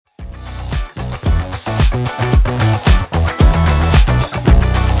Hey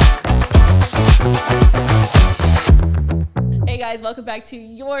guys, welcome back to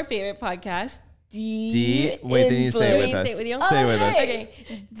your favorite podcast, Wait, then you say it with us. Say it with you? Say it with us. Okay.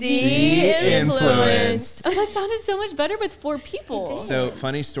 De-influenced. Oh, that sounded so much better with 4 people. So,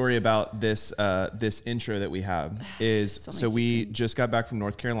 funny story about this this intro that we have is, so we just got back from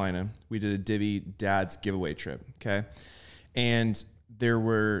North Carolina. We did a Divvy Dad's giveaway trip, okay? And there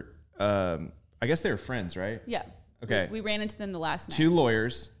were, I guess they were friends, right? Yeah. Okay. We ran into them the last night. 2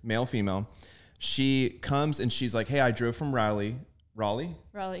 lawyers, male, female. She comes and she's like, hey, I drove from Raleigh. Raleigh.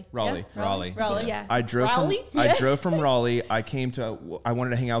 Yeah. I drove from Raleigh. I wanted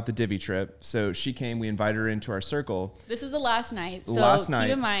to hang out with the Divvy trip. So she came, we invited her into our circle. This was the last night. So keep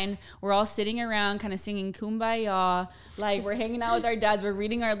in mind, we're all sitting around kind of singing Kumbaya. Like we're hanging out with our dads. We're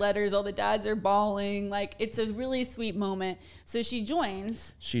reading our letters. All the dads are bawling. Like it's a really sweet moment. So she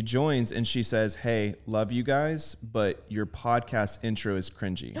joins. And she says, hey, love you guys, but your podcast intro is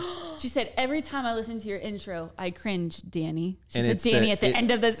cringy. She said, every time I listen to your intro, I cringe, Danny. She And said it's Danny at the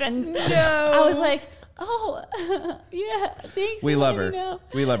end of the sentence. No. I was like, oh, yeah, thanks. We love her. Know.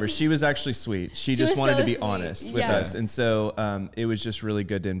 We love her. She was actually sweet. She just was wanted so to be sweet. honest with us. And so it was just really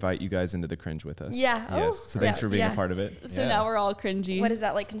good to invite you guys into the cringe with us. Yeah. Yes. Oh, So thanks for being a part of it. So now we're all cringy. What is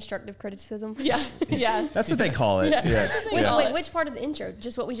that, like constructive criticism? Yeah. Yeah. That's what they call it. Yeah. Wait, which part of the intro?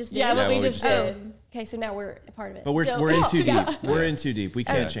 Just what we just did? Yeah, what we just did. Okay, so now we're a part of it. But we're in too deep. We're in too deep. We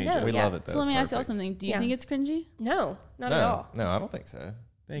can't change no. it. We Yeah. love it though. So let me It's ask y'all perfect. something. Do you Yeah. think it's cringy? No, not at all. No, I don't think so.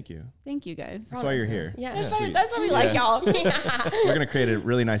 Thank you. Thank you guys. That's why you're here. Yeah. That's, Sweet. that's why we like y'all. We're going to create a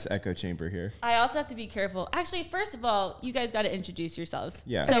really nice echo chamber here. I also have to be careful. Actually, first of all, you guys got to introduce yourselves.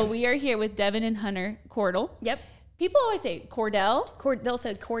 Yeah. So we are here with Devin and Hunter Cordle. Yep. People always say Cordell, They'll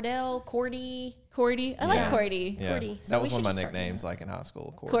say Cordell, Cordy. Cordy. I like Cordy. Yeah. Cordy. So That we was one of my should just start nicknames, like in high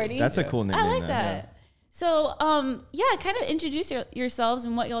school. Cordy. That's a cool nickname. I like though. that. So, yeah, kind of introduce yourselves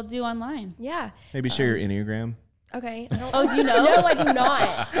and what y'all do online. Yeah. Maybe share your Enneagram. Okay. I don't, Oh, do you know? No, I do not.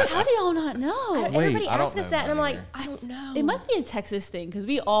 How do y'all not know? Everybody I don't asks us know that, and I'm mine like, I don't know. It must be a Texas thing because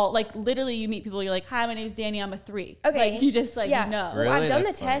we all, like, literally you meet people, you're like, hi, my name's Danny, I'm a 3. Okay. Like, you just, like, yeah. know. Really? I've done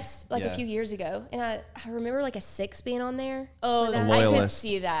That's the funny. test like a Yeah. few years ago, and I remember like a 6 being on there. Oh, with I that. could loyalist.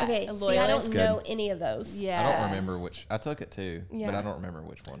 see that. Okay, A see, I don't loyalist. know any of those. Yeah. I don't remember which. I took it too, but Yeah. I don't remember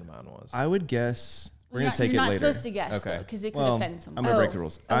which one of mine was. I would guess we're You're going to take it not later. supposed to guess, Okay. because it could Well, offend I'm someone. going to break the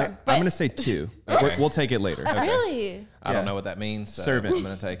rules. I'm But- going to say 2. Okay. We'll take it later. Really? I Yeah. don't know what that means. So Servant. I'm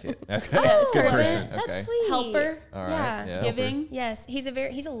going to take it. Okay. Yeah, Good servant, person. That's Okay. sweet. helper, All right. Yeah. Yeah. giving. Yes, he's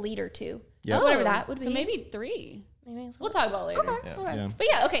a leader too. Yeah. So whatever that would be. So maybe 3. Maybe We'll talk about it later. Okay. Yeah. All right. Yeah. But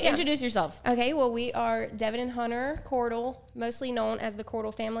yeah, okay, introduce yourselves. Okay, well, we are Devin and Hunter Cordle, mostly known as the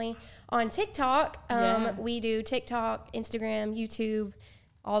Cordle family on TikTok. Yeah. We do TikTok, Instagram, YouTube,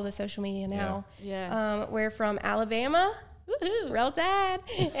 all the social media now. Yeah. We're from Alabama. Woohoo. Real dad.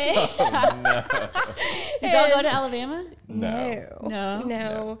 Did y'all go to Alabama? No.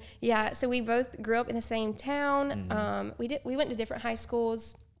 No. Yeah, so we both grew up in the same town. Mm-hmm. We went to different high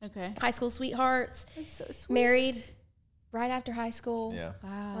schools, Okay. high school sweethearts, That's so sweet. married right after high school. Yeah.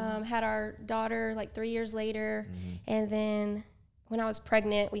 Wow. Had our daughter like 3 years later, Mm-hmm. and then when I was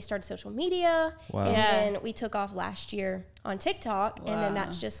pregnant, we started social media, Wow. and Yeah. then we took off last year on TikTok, and then Wow.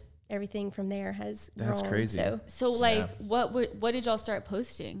 that's just everything from there has That's grown. crazy. So like, what did y'all start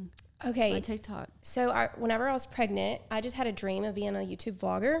posting So okay, on TikTok? so whenever I was pregnant, I just had a dream of being a YouTube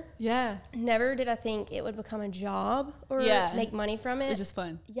vlogger. Yeah. Never did I think it would become a job or Yeah. make money from it. It's just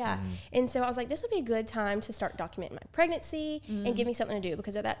fun. Yeah. And so I was like, this would be a good time to start documenting my pregnancy and give me something to do,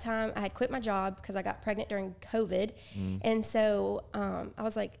 because at that time I had quit my job because I got pregnant during COVID. And so I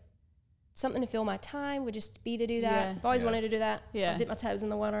was like, something to fill my time would just be to do that. Yeah. I've always Yeah. wanted to do that. Yeah. Dip my toes in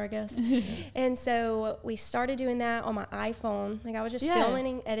the water, I guess. And so we started doing that on my iPhone. Like I was just Yeah. filming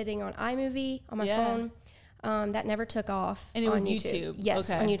and editing on iMovie on my Yeah. phone. That never took off. And it on was YouTube. Yes,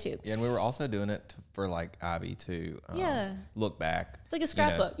 Okay. on YouTube. Yeah, and we were also doing it for like Ivy to Yeah. look back. It's like a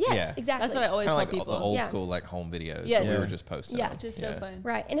scrapbook. Yes, Yeah. exactly. That's what I always Kind tell of like people. the old Yeah. school like home videos. Yes. But we were Yes. just posting. Yeah. them. Which is so fun.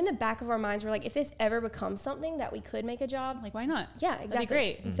 Right. And in the back of our minds, we're like, if this ever becomes something that we could make a job, Like, why not? yeah, exactly. That'd be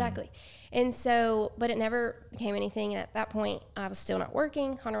great. Exactly. And so, but it never became anything. And at that point, I was still not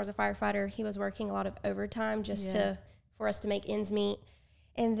working. Hunter was a firefighter. He was working a lot of overtime just for us to make ends meet.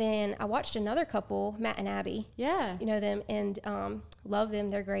 And then I watched another couple, Matt and Abby. Yeah. You know them and love them.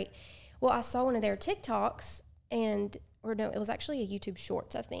 They're great. Well, I saw one of their TikToks it was actually a YouTube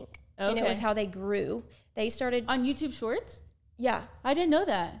Shorts, I think. And it Okay. was how they grew. They started On YouTube Shorts? Yeah. I didn't know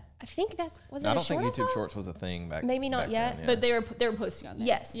that. I think was it I a don't short think I saw? YouTube Shorts was a thing back. Maybe not back yet, then, But they were posting on there.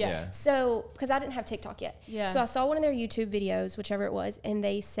 Yes. Yeah. So, because I didn't have TikTok yet. Yeah. So I saw one of their YouTube videos, whichever it was, and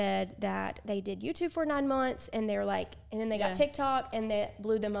they said that they did YouTube for 9 months, and they were like, and then they got TikTok, and that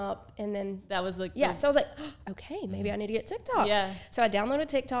blew them up, and then That was like, so I was like, okay, maybe I need to get TikTok. Yeah. So I downloaded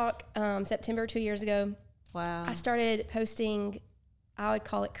TikTok September 2 years ago. wow. I started posting, I would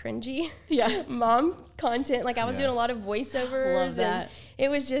call it cringy, Yeah. mom content. Like I was doing a lot of voiceovers. Love that. And it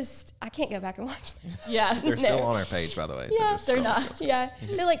was just, I can't go back and watch them. Yeah. They're still on our page, by the way. Yeah, so they're not. Yeah.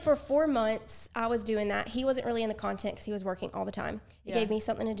 So like for 4 months, I was doing that. He wasn't really in the content because he was working all the time. It gave me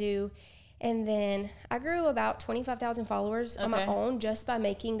something to do. And then I grew about 25,000 followers on my own just by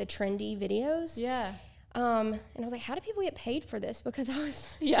making the trendy videos. Yeah. And I was like, how do people get paid for this? Because I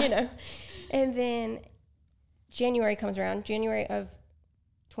was, Yeah. you know. And then January comes around, January of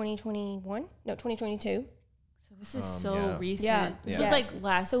 2022. So this is so recent. Yeah. This Yes. was like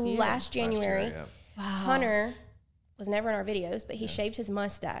last So year. last January, Last year, Wow. Hunter was never in our videos, but he shaved his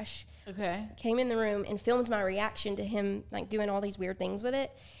mustache, Okay. came in the room and filmed my reaction to him like doing all these weird things with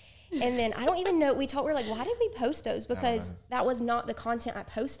it. And then I don't even know, we were like, why did we post those? Because that was not the content I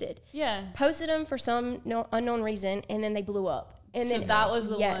posted. Yeah. Posted them for some unknown reason, and then they blew up. And So then that was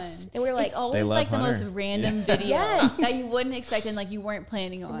the one. And we were like, it's always love like the most Hunter. random video Yes. that you wouldn't expect and like you weren't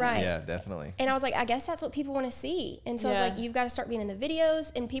planning on. Right. Yeah, definitely. and I was like, I guess that's what people want to see. And so I was Yeah. like, you've got to start being in the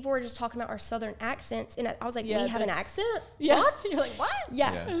videos. And people were just talking about our Southern accents. And I was like, Yeah, we have an that's- accent? Yeah. You're like, what?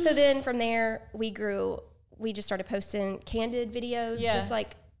 Yeah. Yeah. So then from there, we just started posting candid videos. Yeah. Just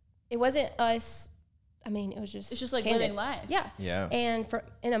like, it wasn't us. I mean, it was just. It's just like candid. living life. Yeah. Yeah. And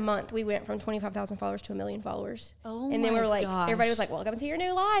in a month, we went from 25,000 followers to 1 million followers. Oh And then we my were like, gosh. everybody was like, welcome to your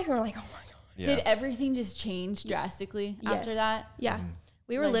new life. And we're like, oh my God. Yeah. Did everything just change drastically after Yes. that? Yeah.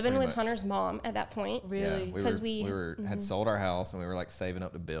 We were Like- living Pretty with much. Hunter's mom at that point. Really? Yeah, 'Cause we we- had sold our house and we were like saving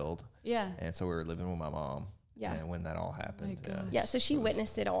up to build, Yeah. and so we were living with my mom. Yeah. And when that all happened, My gosh. Yeah. So she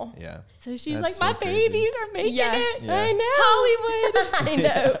witnessed it all. yeah. So she's That's like, so my crazy. babies are making it. Yeah. I know. Hollywood. I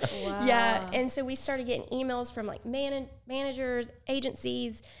know. Wow. Yeah. And so we started getting emails from like managers,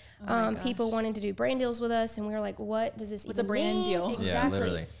 agencies, my people gosh. wanting to do brand deals with us. And we were like, what does this What's even a brand mean? deal? Exactly. Yeah,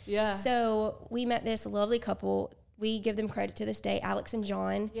 literally. Yeah. So we met this lovely couple. We give them credit to this day, Alex and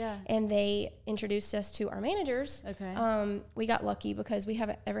John. Yeah. And they introduced us to our managers. Okay. We got lucky because we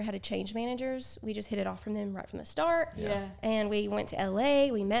haven't ever had to change managers. We just hit it off from them right from the start. Yeah. And we went to LA,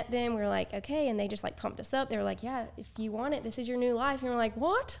 we met them, we were like, okay, and they just like pumped us up. They were like, yeah, if you want it, this is your new life. And we're like,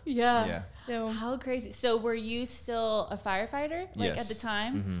 what? Yeah. Yeah. So How crazy. So were you still a firefighter like at the Yes.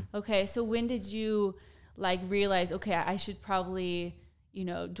 time? Okay. So when did you like realize, okay, I should probably, you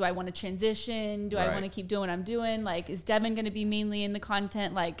know, do I want to transition? Do I Right. want to keep doing what I'm doing? Like, is Devin going to be mainly in the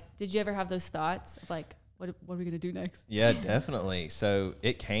content? Like, did you ever have those thoughts of like, what are we going to do next? Yeah, definitely. So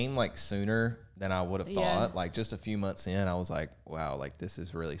it came like sooner than I would have thought. Yeah. Like just a few months in, I was like, wow, like this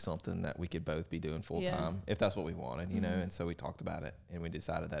is really something that we could both be doing full Yeah. time if that's what we wanted, you know? And so we talked about it and we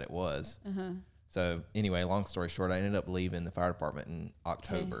decided that it was. Uh-huh. So anyway, long story short, I ended up leaving the fire department in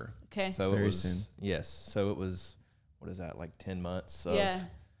October. Okay. So Very it was, soon. yes. So it was, what is that? Like 10 months Yeah.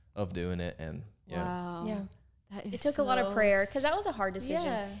 of doing it. And yeah. Wow. yeah, That is it took a lot of so- prayer because that was a hard decision.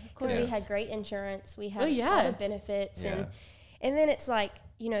 Yeah. Of Because course. we had great insurance, we had Oh, yeah. all the benefits, Yeah. and then it's like,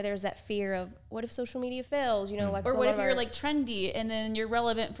 you know, there's that fear of what if social media fails, you know, like Or a what lot if of you're our- like trendy and then you're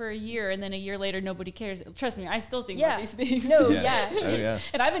relevant for a year and then a year later nobody cares? Trust me, I still think yeah, about these things. no, Yeah. yeah, Oh, yeah.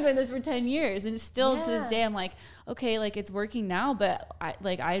 And I've been doing this for 10 years and still to this Yeah. day I'm like, okay, like it's working now, but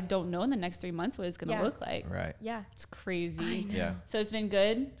I don't know in the next 3 months what it's going to Yeah. look like. Right. yeah. It's crazy. Yeah. So it's been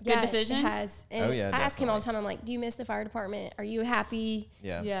good. Yeah, Good decision. It has. And Oh, yeah, I ask him all the definitely. time. I'm like, "Do you miss the fire department? Are you happy?"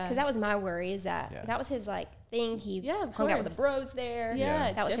 Yeah. Yeah. Because that was my worry. Is that Yeah. that was his like thing. He Yeah, of hung out with the course. bros there. Yeah,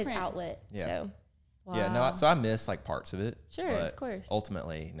 Yeah. that was different. his outlet. Yeah. So Yeah, no, Wow. so I miss like parts of it. Sure, but of course.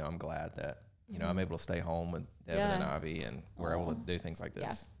 Ultimately, you know, I'm glad that, you know, I'm able to stay home with Devin and Yeah. Ivy and we're able to do things like yeah,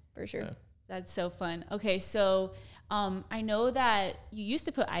 this. for sure. Yeah. That's so fun. Okay, so I know that you used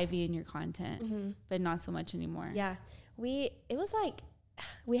to put Ivy in your content, but not so much anymore. Mm-hmm. Yeah, it was like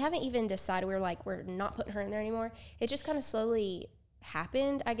we haven't even decided. We were like, we're not putting her in there anymore. It just kind of slowly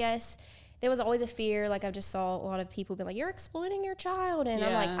happened, I guess. There was always a fear. Like I just saw a lot of people be like, "You're exploiting your child," and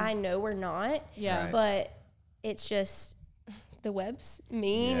I'm like, Yeah. I know we're not. Yeah. Right. But it's just the web's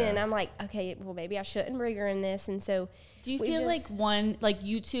mean, Yeah. and I'm like, okay, well maybe I shouldn't bring her in this. And so Do you we feel like just- one, like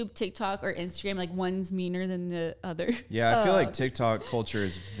YouTube, TikTok, or Instagram, like one's meaner than the other? Yeah, I feel like TikTok culture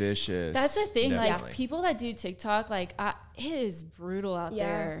is vicious. That's the thing. Definitely. Like people that do TikTok, like it is brutal out Yeah,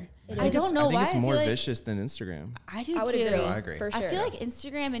 there. it I is. don't know I think why. it's I more feel like, vicious than Instagram. I do I would too. agree. I agree. For sure. I feel like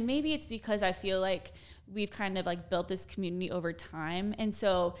Instagram, and maybe it's because I feel like we've kind of like built this community over time. And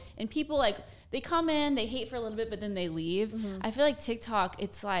so, and people like, they come in, they hate for a little bit, but then they leave. I feel like TikTok,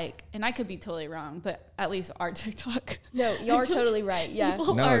 it's like, and I could be totally wrong, but at least our TikTok. No, you are totally right. Yeah.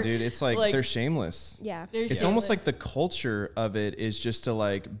 No, dude, it's like they're shameless. Yeah. It's almost like the culture of it is just to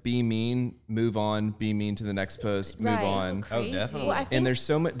like be mean, move on, be mean to the next post, move on. So Oh, definitely. Well, And there's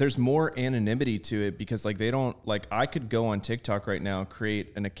so much, there's more anonymity to it because like they don't, like I could go on TikTok right now,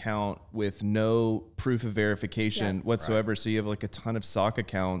 create an account with no proof of verification whatsoever. So you have like a ton of sock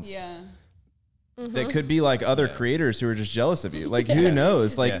accounts. Yeah. That could be like other creators who are just jealous of you. Like who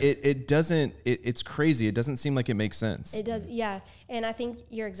knows? Like it doesn't, it's crazy. It doesn't seem like it makes sense. It does. Yeah. And I think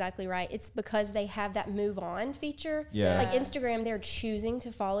you're exactly right. It's because they have that move on feature. Yeah. Like Instagram, they're choosing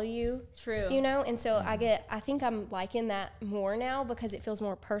to follow you. True. You know? And so I think I'm liking that more now because it feels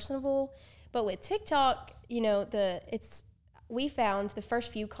more personable. But with TikTok, you know, we found the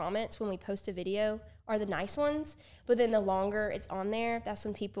first few comments when we post a video are the nice ones, but then the longer it's on there, that's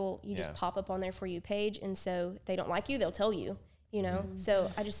when you just pop up on their For You page, and so they don't like you, they'll tell you, you know.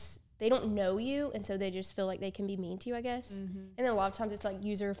 So they don't know you, and so they just feel like they can be mean to you, I guess. And then a lot of times it's like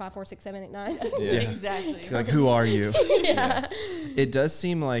user 5467889. Exactly. Like who are you? Yeah. It does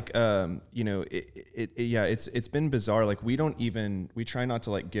seem like you know, it's been bizarre. Like we try not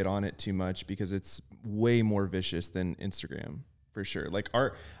to like get on it too much because it's way more vicious than Instagram. For sure. Like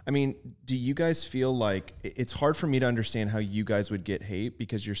do you guys feel like it's hard for me to understand how you guys would get hate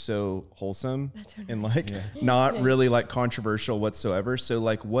because you're so wholesome and like not really like controversial whatsoever. So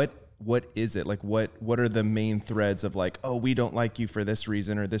like what is it? Like what are the main threads of like, oh, we don't like you for this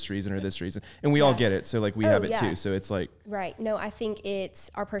reason or this reason or this reason. And we all get it. So like we have it too. So it's like right. No, I think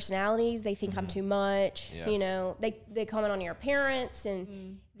it's our personalities. They think I'm too much. You know, they comment on your appearance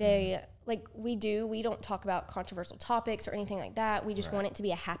and they like we don't talk about controversial topics or anything like that. We just want it to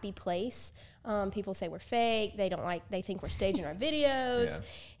be a happy place. People say we're fake. They think we're staging our videos.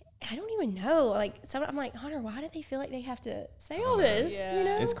 I don't even know. Like, I'm like, Hunter, why do they feel like they have to say all this? Yeah. You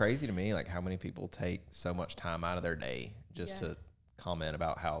know? It's crazy to me, like how many people take so much time out of their day just to comment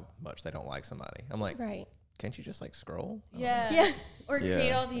about how much they don't like somebody. I'm like, right. Can't you just like scroll? Yeah. Or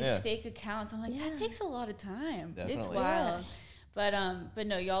create all these fake accounts. I'm like, that takes a lot of time. Definitely. It's wild. But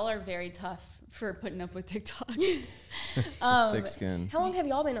no, y'all are very tough for putting up with TikTok. thick skin. How long have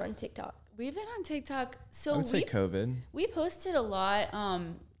y'all been on TikTok? We've been on TikTok. So I would say COVID. We posted a lot.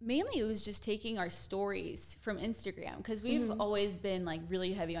 Mainly it was just taking our stories from Instagram because we've always been like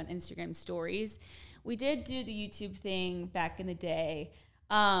really heavy on Instagram stories. We did do the YouTube thing back in the day.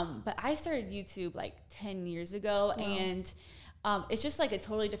 But I started YouTube like 10 years ago and it's just like a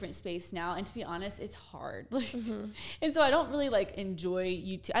totally different space now. And to be honest, it's hard. And so I don't really like enjoy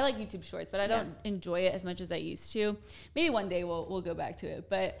YouTube. I like YouTube Shorts, but I don't enjoy it as much as I used to. Maybe one day we'll go back to it.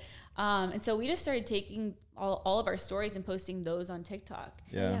 But and so we just started taking all of our stories and posting those on TikTok.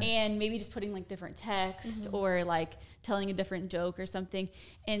 And maybe just putting like different text or like telling a different joke or something.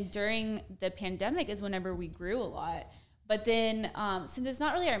 And during the pandemic is whenever we grew a lot. But then since it's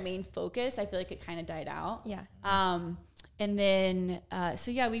not really our main focus, I feel like it kind of died out. And then,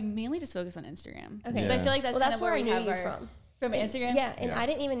 we mainly just focus on Instagram. Okay. Because I feel like that's where we I knew have you our, from and, Instagram? Yeah, and I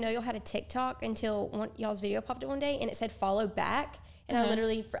didn't even know y'all had a TikTok until y'all's video popped up one day, and it said follow back. And I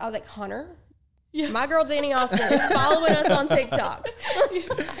was like, Hunter, my girl Danny Austin is following us on TikTok.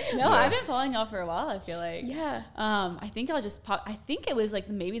 I've been following y'all for a while, I feel like. Yeah. I think I'll just pop. I think it was like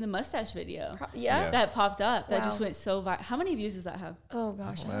maybe the mustache video. That popped up. That just went so viral. How many views does that have? Oh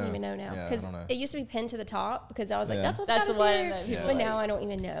gosh, I don't even know now. Because it used to be pinned to the top because I was like, that's what's the one that people But now I don't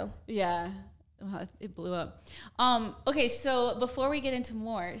even know. Yeah. Well, it blew up. Okay, so before we get into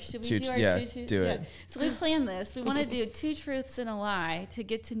more, should we do our two truths? Do it. So we planned this. We want to do 2 truths and a lie to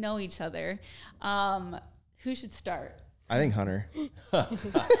get to know each other. Who should start? I think Hunter. Do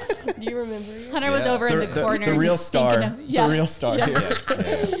you remember? Hunter was over in the corner. The real star. The real star.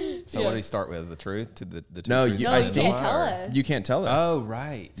 So what do you start with? The truth? To the two No, truths? you can't tell us. You can't tell us. Oh,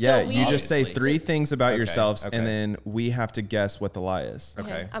 right. Yeah, So you just say Obviously. 3 things about yourselves, okay. and then we have to guess what the lie is.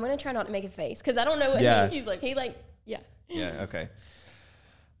 Okay. I'm going to try not to make a face because I don't know what he's like. Yeah. Okay.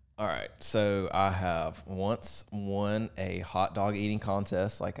 All right. So I have once won a hot dog eating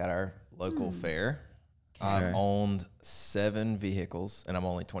contest, like at our local fair. I've owned 7 vehicles, and I'm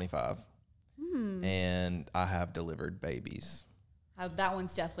only 25. And I have delivered babies. That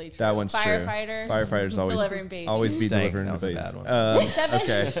one's definitely true. That one's Firefighter. true. Firefighters delivering babies. always be Dang, delivering that was a babies. bad one.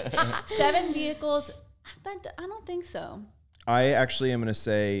 Okay. 7 vehicles. I don't think so. I actually am going to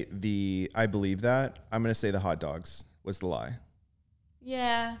say I believe that. I'm going to say the hot dogs was the lie.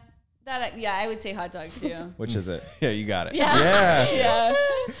 Yeah. I would say hot dog too. Which is it? Yeah, you got it. Yeah. Yeah.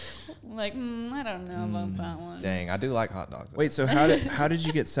 like, I don't know about that one. Dang, I do like hot dogs. Wait, so how did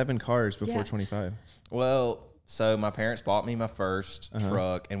you get 7 cars before 25? Well, so my parents bought me my first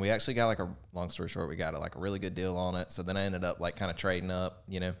truck, and we actually got long story short, we got a really good deal on it. So then I ended up kind of trading up,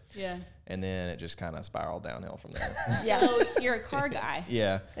 Yeah. And then it just kind of spiraled downhill from there. Yeah. So you're a car guy.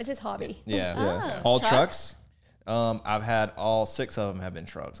 Yeah. It's his hobby. Yeah. Yeah. All trucks? I've had all 6 of them have been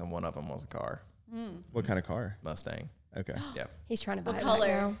trucks, and one of them was a car. What kind of car? Mustang. Okay. Yeah. He's trying to buy What it color?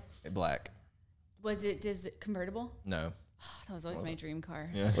 right now. Black. Is it convertible? No. That was always my dream car.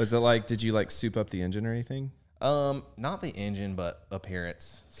 Yeah. Was it did you soup up the engine or anything? Not the engine, but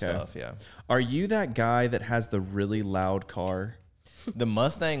appearance stuff. Yeah. Are you that guy that has the really loud car? The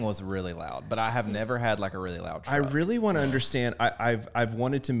Mustang was really loud, but I have never had a really loud truck. I really want to understand. I've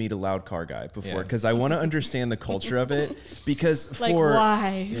wanted to meet a loud car guy before because I want to understand the culture of it. Because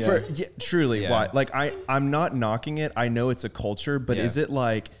why? Truly, why? I'm not knocking it. I know it's a culture, but is it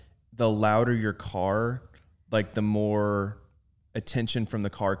the louder your car, the more attention from the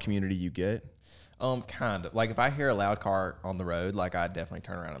car community you get? Kind of. If I hear a loud car on the road, I definitely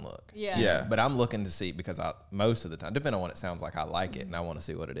turn around and look. Yeah. Yeah. But I'm looking to see because most of the time, depending on what it sounds like, I like it and I want to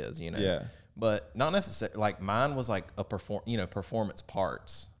see what it is, Yeah. But not necessarily. Mine was a performance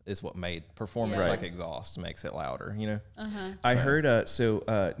parts is what made performance exhaust makes it louder, I heard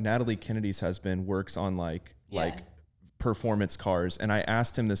Natalie Kennedy's husband works on performance cars, and I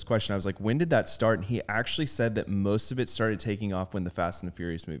asked him this question. I was like, when did that start? And he actually said that most of it started taking off when the Fast and the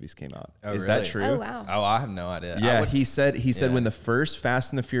Furious movies came out. Oh, is really? that true? Oh, wow. Oh, I have no idea. Yeah, he said when the first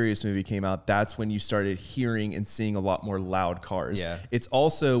Fast and the Furious movie came out, that's when you started hearing and seeing a lot more loud cars. Yeah. It's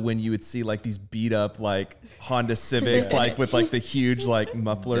also when you would see these beat up Honda Civics with the huge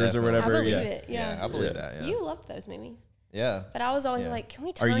mufflers or whatever. I believe it. Yeah. I believe that. Yeah. You loved those movies. Yeah. But I was always can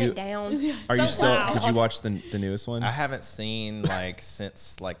we turn it down? Are you still? loud. Did you watch the newest one? I haven't seen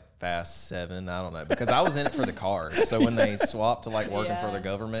since Fast 7. I don't know because I was in it for the cars. So when they swapped to working for the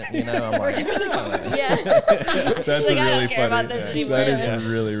government, I'm like, Yeah. That's I really don't care about funny. this anymore. That is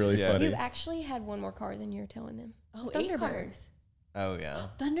really really funny. You actually had one more car than you were telling them. Oh, 8 Thunderbird. cars. oh yeah,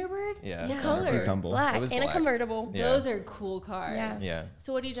 Thunderbird? yeah. Yeah. Color. He's humble. Black It was and black. a convertible. Yeah. Those are cool cars. Yes. Yeah.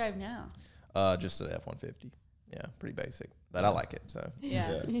 So what do you drive now? Just an F-150. Yeah, pretty basic, but I like it. So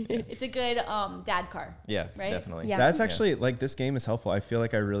Yeah. It's a good dad car. yeah, Right? definitely. Yeah. That's actually this game is helpful. I feel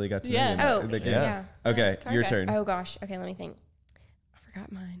like I really got to Yeah. know Oh, the game. yeah. Okay, Car your guy. turn. Oh gosh. Okay, let me think. I forgot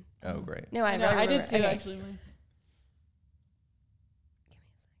mine. Oh great. No, I know, really I did remember. too, Okay. actually.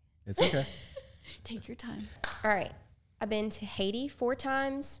 It's okay. Take your time. All right. I've been to Haiti 4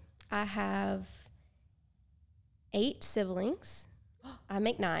 times. I have 8 siblings. I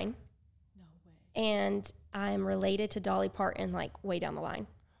make 9. No way. And I'm related to Dolly Parton, way down the line.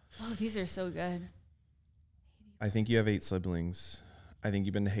 Oh, these are so good. I think you have 8 siblings. I think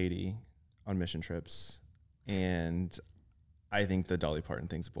you've been to Haiti on mission trips, and I think the Dolly Parton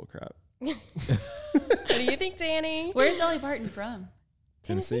thing's bullcrap. What do you think, Danny? Where's Dolly Parton from?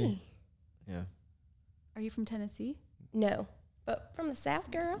 Tennessee. Yeah. Are you from Tennessee? No, but from the South,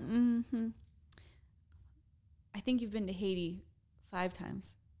 girl. Mm-hmm. I think you've been to Haiti 5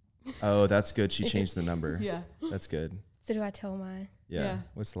 times. Oh, that's good. She changed the number. Yeah. That's good. So do I tell my? Yeah. Yeah.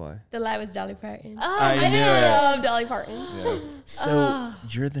 What's the lie? The lie was Dolly Parton. Oh, I I knew just it. love Dolly Parton. Yeah. So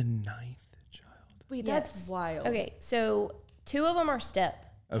you're the 9th child. wait, Yes. that's wild. Okay, so 2 of them are step,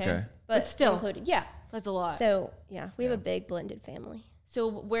 Okay. but still. included. Yeah. That's a lot. So yeah, we have a big blended family. So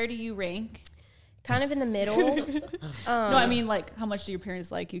where do you rank? Kind of in the middle. No, I mean, how much do your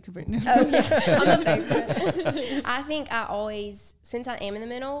parents like you compared to? Oh yeah, I'm the favorite. I think I always, since I am in the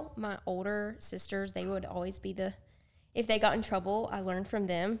middle, my older sisters, they would always be if they got in trouble, I learned from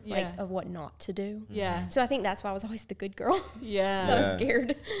them, Yeah. of what not to do. Yeah. So I think that's why I was always the good girl. Yeah. So I was Yeah.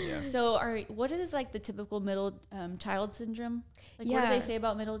 scared. Yeah. So what is the typical middle child syndrome? What do Yeah. they say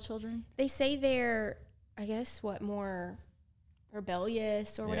about middle children? They say they're, I guess, more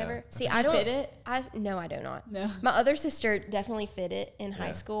rebellious or Yeah. whatever. See, You I don't fit it? No, I do not. No. My other sister definitely fit it in high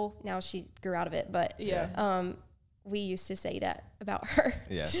Yeah. school. Now she grew out of it, but Yeah. we used to say that about her.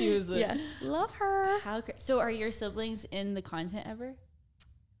 Yeah. She was Yeah, love her. So are your siblings in the content ever?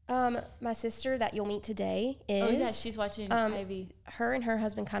 My sister that you'll meet today is. Oh yeah, she's watching Ivy. Her and her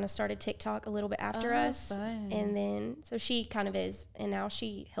husband kind of started TikTok a little bit after Oh, us, fun. and then so she kind of is, and now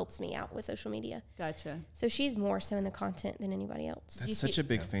she helps me out with social media. Gotcha. So she's more so in the content than anybody else. you That's such feel- a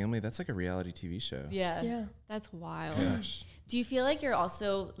big family. That's like a reality TV show. Yeah. Yeah. That's wild. Gosh. Do you feel like you're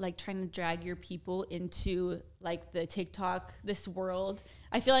also trying to drag your people into the TikTok, this world?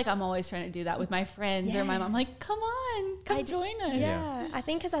 I feel like I'm always trying to do that with my friends or my mom. Like, come on, come join us. Yeah, I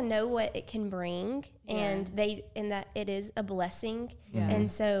think because I know what it can bring, and Yeah. that it is a blessing, Yeah.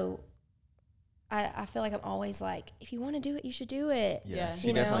 and so I feel like I'm always like, if you want to do it, you should do it. Yeah.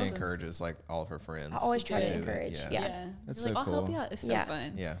 She definitely encourages like all of her friends. I always try to encourage. Yeah. That's like, so I'll cool. help you out. It's so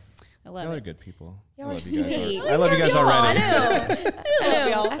fun. Yeah. I love Y'all it. are good people. Y'all I are love you guys. sweet. I love you guys already. I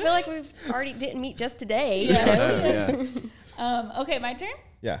know. I feel like we've already didn't meet just today. Yeah. You know? Okay, my turn?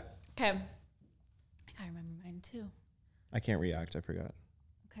 Yeah. Okay. I gotta remember mine too. I can't react. I forgot.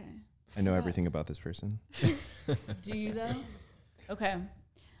 Okay. I know everything about this person. Do you though? Okay.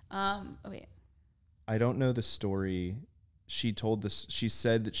 Oh wait. I don't know the story. She told this. She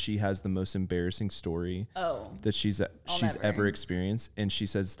said that she has the most embarrassing story that she's ever experienced, and she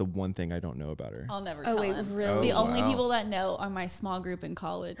says the one thing I don't know about her. I'll never tell him. Really? The only people that know are my small group in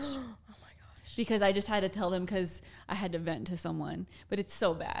college. Oh my gosh! Because I just had to tell them because I had to vent to someone, but it's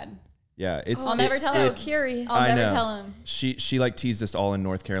so bad. Yeah, it's. I'll never tell so him. Curious. I'll never tell him. She like teased us all in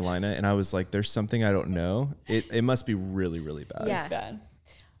North Carolina, and I was like, "There's something I don't know. It must be really really bad." Yeah. It's bad.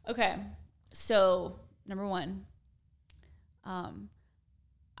 Okay, so number one.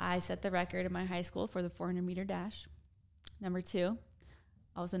 I set the record in my high school for the 400-meter dash. Number 2,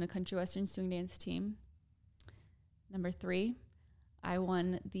 I was in a country western swing dance team. Number 3, I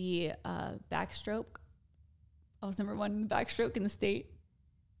won the backstroke. I was number 1 in the backstroke in the state.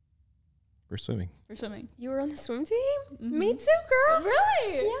 For swimming. You were on the swim team? Mm-hmm. Me too, girl.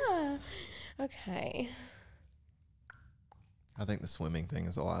 Really? Yeah. Okay. I think the swimming thing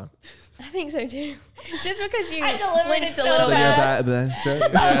is a lie. I think so too. Just because you I delivered it flinched so a little bad. bit. I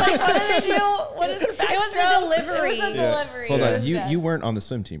was like, what did they do? What is the backstroke? It was the delivery. It was the delivery. Hold It on, was you bad. you weren't on the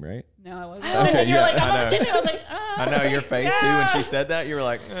swim team, right? No, I wasn't. Okay, And you're yeah, like, I'm I on the know. swim team. I was like, I know your face too when she said that. You were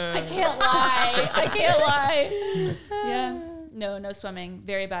like, I can't lie. I can't lie. Yeah. No swimming.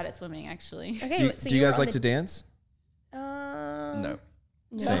 Very bad at swimming, actually. Okay, Do you guys like to dance? No.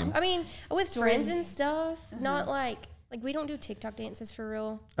 Same. I mean, with friends and stuff, not like we don't do TikTok dances for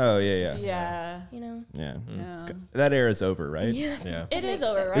real. Oh It's yeah, just, Yeah. You know. yeah. No. It's good. That era's over, right? Yeah. Yeah. It is think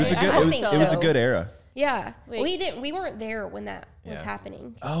so. over, right? It was a good. I It was, think it was a so. good era. Yeah. Wait. We weren't there when that was Yeah.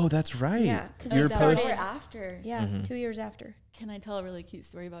 happening. Oh, that's right. Yeah, 'cause Your we started post. after. Yeah, 2 years after. Can I tell a really cute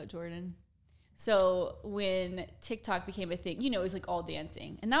story about Jordan? So when TikTok became a thing, it was like all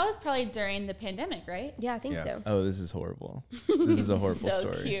dancing. And that was probably during the pandemic, right? Yeah, I think so. Oh, this is horrible. This is a horrible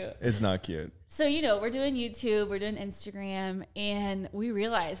So story. cute. It's not cute. So, we're doing YouTube, we're doing Instagram, and we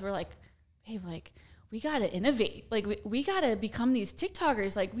realized we're like, babe, like, we got to innovate. Like, we got to become these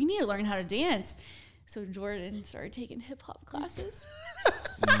TikTokers. Like, we need to learn how to dance. So Jordan started taking hip hop classes.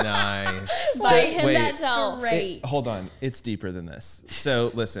 Nice. By him Wait. himself. Great. Hold on. It's deeper than this.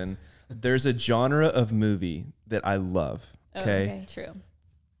 So listen, there's a genre of movie that I love. Okay. True.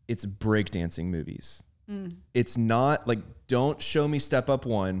 It's breakdancing movies. It's not like, don't show me Step Up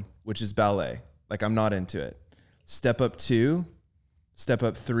 1, which is ballet. Like, I'm not into it. Step Up 2, Step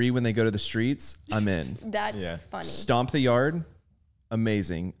Up 3, when they go to the streets, I'm in. That's funny. Stomp the Yard,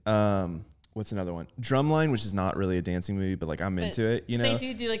 amazing. What's another one? Drumline, which is not really a dancing movie, but like I'm into it,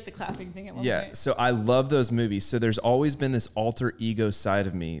 They do like the clapping thing at one Yeah. point. So I love those movies. So there's always been this alter ego side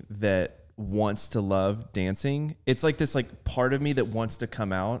of me that wants to love dancing. It's like this like part of me that wants to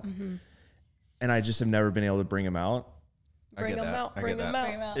come out, and I just have never been able to bring them out. Bring them out. Bring 'em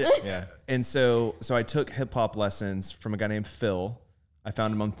out. Yeah. And so I took hip hop lessons from a guy named Phil. I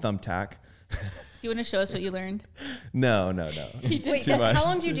found him on Thumbtack. Do you want to show us what you learned? No. Wait, Too much. how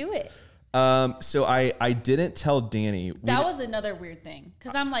long did you do it? So I didn't tell Danny. That was another weird thing.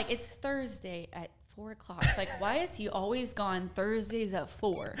 Because I'm like, it's Thursday at 4:00. Like, why is he always gone Thursdays at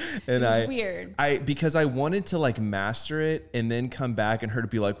 4? And it was weird. Because I wanted to like master it and then come back and her to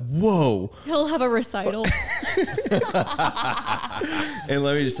be like, whoa. He'll have a recital. And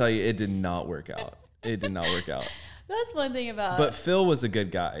let me just tell you, it did not work out. It did not work out. That's one thing about. But Phil was a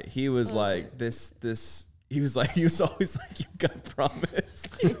good guy. He was like, he was always like, you got promise.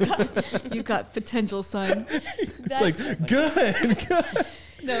 you got potential, son. It's like, good.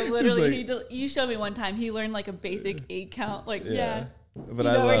 No, literally, like- you showed me one time. He learned like a basic 8 count. Like, yeah. But You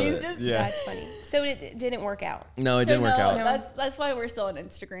I know, where love he's it. just- Yeah. That's funny. So it didn't work out. No, it So didn't work out. No. That's why we're still on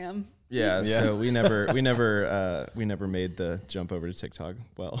Instagram. Yeah, Yeah. so we never made the jump over to TikTok.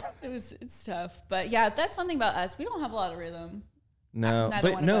 Well, It's tough, but yeah, that's one thing about us. We don't have a lot of rhythm. no,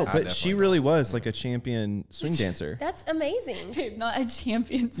 Neither one of us. but she really was like a champion swing dancer. That's amazing. Babe, not a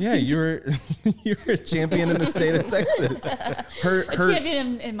champion. Yeah, you were a champion in the state of Texas. A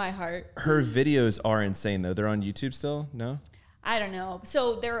champion in my heart. Her videos are insane though. They're on YouTube still. No, I don't know.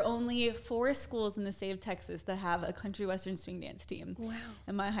 So there are only 4 schools in the state of Texas that have a country western swing dance team. Wow.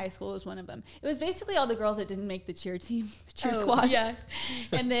 And my high school was one of them. It was basically all the girls that didn't make the cheer team, cheer squad. Yeah.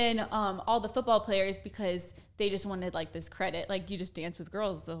 And then all the football players, because they just wanted like this credit. Like you just dance with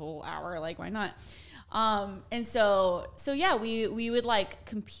girls the whole hour. Like why not? And so yeah, we would like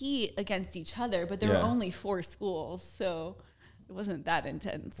compete against each other, but there were only 4 schools. So it wasn't that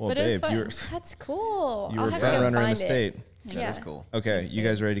intense, well, but babe, it was fun. That's cool. You were a front runner in the state. Yeah. That's cool. Okay, you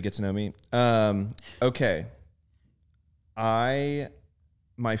guys ready to get to know me? Okay. My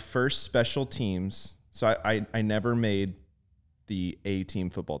first special teams, so I never made the A team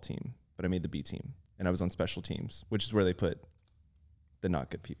football team, but I made the B team, and I was on special teams, which is where they put the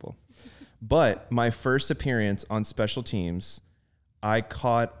not good people. But my first appearance on special teams, I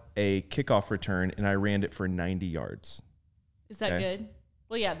caught a kickoff return, and I ran it for 90 yards. Is that good?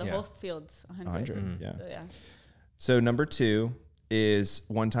 Well, yeah, the whole field's 100. Yeah. So, yeah. So number 2 is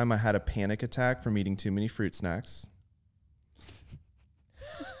one time I had a panic attack from eating too many fruit snacks.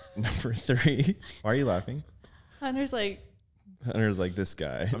 Number 3, why are you laughing? Hunter's like this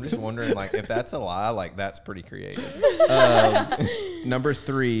guy. I'm just wondering, like, if that's a lie, like, that's pretty creative. Number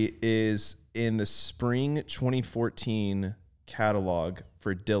 3 is in the spring 2014 catalog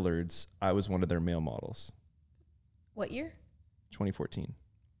for Dillard's. I was one of their male models. What year? 2014.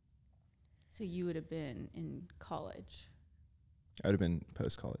 So you would have been in college. I would have been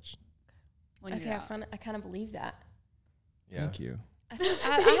post-college. Okay, I kind of believe that. Yeah. Thank you. I have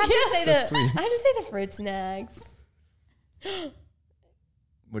to say sweet. I have to say the fruit snacks.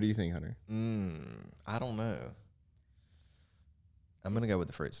 What do you think, Hunter? I don't know. I'm gonna go with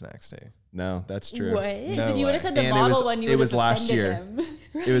the fruit snacks too. No, that's true. What? No if you would have said the And model one, you would have was last year. him.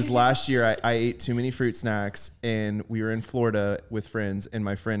 It was last year. I ate too many fruit snacks, and we were in Florida with friends, and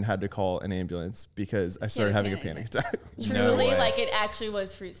my friend had to call an ambulance because I started having a panic attack. Truly, way. like it actually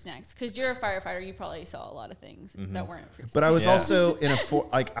was fruit snacks. Because you're a firefighter, you probably saw a lot of things that weren't fruit snacks. But I was also in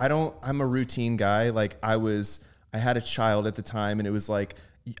I'm a routine guy. Like I had a child at the time, and it was like,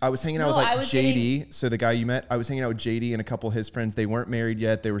 I was hanging out with like JD. So the guy you met, I was hanging out with JD and a couple of his friends. They weren't married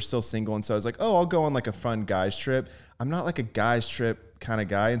yet. They were still single. And so I was like, oh, I'll go on like a fun guys trip. I'm not like a guys trip kind of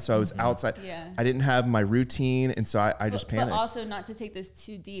guy. And so I was outside. Yeah. I didn't have my routine. And so I just panicked. But also, not to take this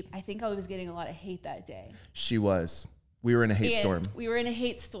too deep, I think I was getting a lot of hate that day. She was. We were in a hate storm. We were in a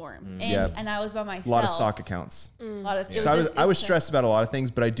hate storm. Yep. And I was by myself. A lot of sock accounts. So I was stressed about a lot of things,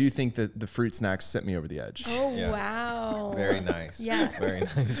 but I do think that the fruit snacks sent me over the edge. Oh, Yeah. wow. Very nice. Yeah. Very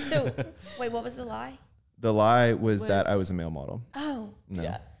nice. So, wait, what was the lie? The lie was that I was a male model. Oh. No.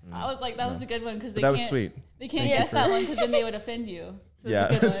 Yeah. I was like, that was a good one because That was sweet. They can't guess that one because then they would offend you. So Yeah,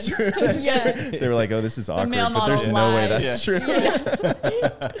 it's a good that's one. true. That's Yeah. true. They were like, "Oh, this is awkward," male but there's model no way lies. that's true.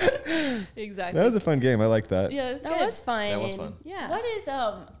 Exactly. That was a fun game. I like that. Yeah, that's That good. was fun. That was fun. Yeah. What is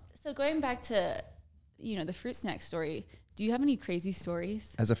so going back to the fruit snack story, do you have any crazy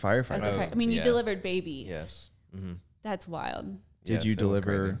stories As a firefighter, I mean, you yeah. delivered babies. Yes. Mm-hmm. That's wild. did you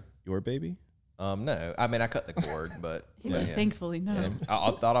deliver your baby? No. I mean, I cut the cord, but He's like, thankfully no. So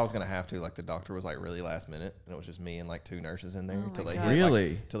I thought I was gonna have to. Like the doctor was like really last minute, and it was just me and like 2 nurses in there till they hit,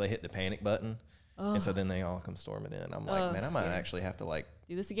 Really? till they hit the panic button, and so then they all come storming in. I'm like, man, I might actually have to like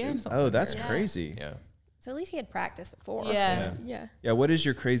Do this again. do something Oh, that's here. crazy. Yeah. So at least he had practice before. Yeah. Yeah. Yeah. What is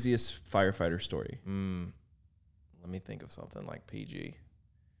your craziest firefighter story? Let me think of something like PG.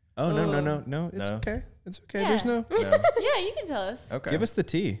 Oh, no. It's No? okay. It's okay. Yeah. There's no. No. Yeah, you can tell us. Okay. Give us the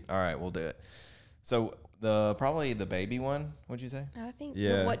tea. All right, we'll do it. So probably the baby one. What'd you say? I think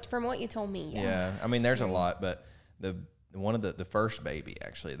Yeah. from what you told me. Yeah. I mean, there's a lot, but one of the first baby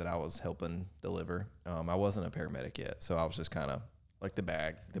actually that I was helping deliver, I wasn't a paramedic yet, so I was just kind of like the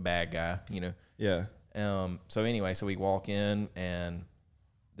bad guy, you know. Yeah. So anyway, so we walk in and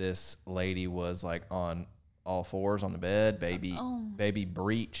this lady was like on all fours on the bed, baby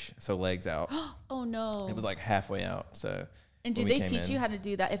breech, so legs out. Oh no. It was like halfway out. So And did when we they came teach in- you how to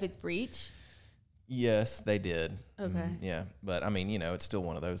do that if it's breech? Yes, they did. Okay. Yeah, but I mean, it's still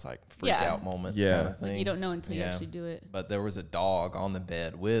one of those like freak Yeah. out moments Yeah. kind of It's thing. like you don't know until you Yeah. actually do it. But there was a dog on the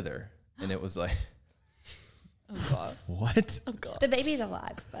bed with her, and it was like, Oh god. What? Oh god. The baby's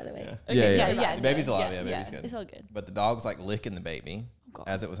alive, by the way. Okay, Yeah, yeah. the baby's alive. Yeah, baby's good. It's all good. But the dog was like licking the baby God.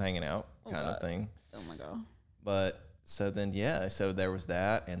 as it was hanging out, kind of God. thing. Oh my god. But so then, so there was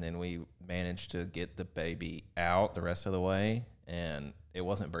that, and then we managed to get the baby out the rest of the way, and it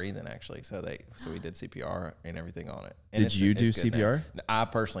wasn't breathing actually. So we did CPR and everything on it. And Did you do it's good now. CPR? No, I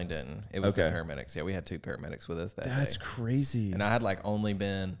personally didn't. It was the Okay. paramedics. Yeah, we had 2 paramedics with us that That's day. crazy. And I had like only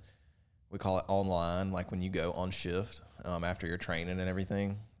been, we call it online, like when you go on shift after your training and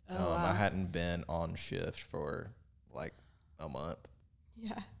everything. Oh, wow. I hadn't been on shift for like a month.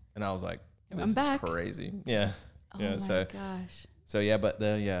 Yeah. And I was like, this I'm back. is crazy. Yeah. Oh yeah. my So gosh. So yeah, but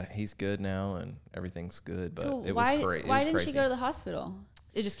he's good now and everything's good. But So it why, was great. why didn't she go to the hospital?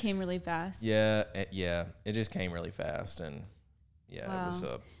 It just came really fast. Yeah, it just came really fast, and it was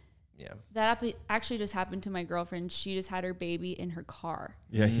That actually just happened to my girlfriend. She just had her baby in her car.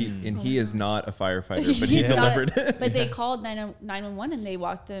 Yeah, he is not a firefighter, but he delivered it. But they called 911 and they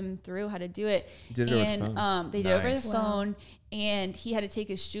walked them through how to do it. Did it over the phone. They did it over the phone, and he had to take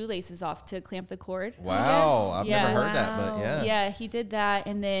his shoelaces off to clamp the cord. Wow, I've never heard that, but yeah. Yeah, he did that,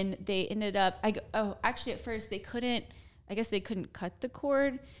 and then they ended up. Actually, at first they couldn't. I guess they couldn't cut the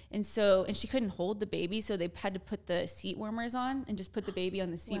cord, and she couldn't hold the baby, so they had to put the seat warmers on and just put the baby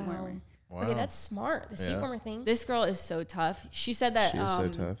on the seat warmer. Wow. Okay, that's smart. The seat warmer thing. This girl is so tough. She said that She is so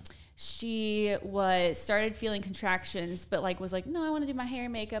tough. she started feeling contractions, but was like, no, I want to do my hair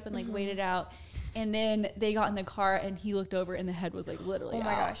and makeup and wait it out. And then they got in the car and he looked over and the head was literally Oh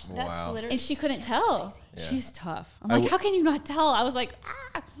my out. gosh, that's literally. And she couldn't tell. Crazy. Yeah. She's tough. I'm like, how can you not tell? I was like,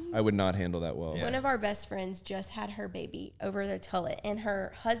 ah. I would not handle that well. Yeah. One of our best friends just had her baby over the toilet, and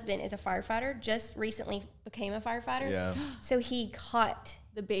her husband is a firefighter. Just recently became a firefighter. Yeah. So he caught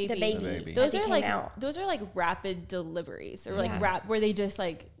The baby. baby. Those as are he came out. those are rapid deliveries or Yeah. where they just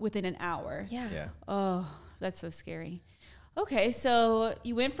within an hour. Yeah. Yeah. Oh, that's so scary. Okay, so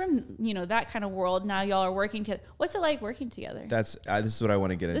you went from that kind of world. Now y'all are working together. What's it like working together? This is what I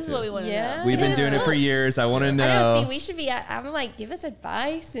want to get into. This is what we want to Yeah. know. We've been doing it for years. I want to know. I know. See, we should be. I'm like, give us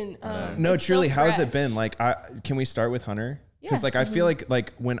advice and. No, It's truly, so how has it fresh. been? Can we start with Hunter? Because Yeah. I feel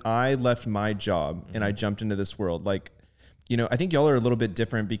like when I left my job and I jumped into this world, I think y'all are a little bit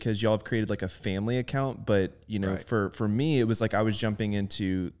different because y'all have created a family account. But Right. for me, it was I was jumping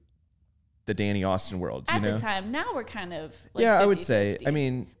into the Danny Austin world. At the time, now we're kind of I would say. 50-50. I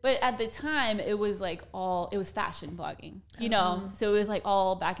mean, but at the time, it was it was fashion blogging, So it was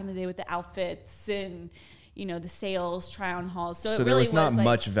all back in the day with the outfits and the sales, try on hauls. So it there really was not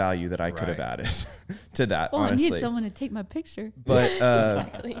much value that I could have Right. added to that. Well, honestly, I need someone to take my picture. But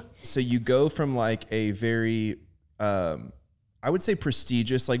Exactly. so you go from a very I would say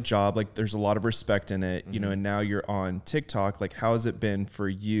prestigious job, there's a lot of respect in it, and now you're on TikTok. How has it been for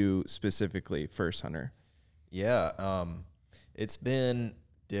you specifically first, Hunter? Yeah. It's been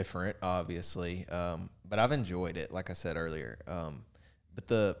different, obviously. But I've enjoyed it, like I said earlier.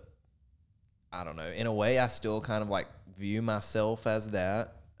 But I don't know, in a way I still kind of view myself as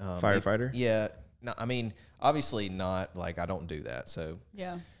that. Firefighter? Yeah. No, I mean, obviously not I don't do that. So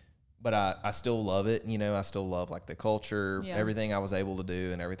Yeah. but I still love it, I still love the culture, Yeah. everything I was able to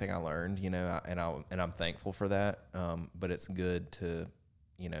do and everything I learned, and I'm thankful for that. But it's good to,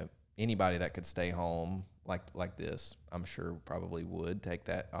 anybody that could stay home like this, I'm sure probably would take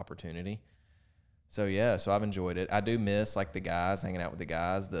that opportunity. So yeah, so I've enjoyed it. I do miss the guys, hanging out with the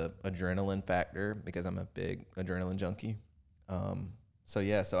guys, the adrenaline factor, because I'm a big adrenaline junkie. So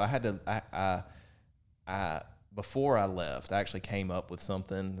yeah, so I had to, I before I left, I actually came up with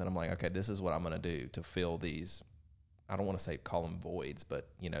something that I'm like, okay, this is what I'm going to do to fill these, I don't want to call them voids, but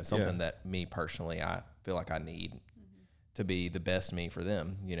something that me personally, I feel like I need to be the best me for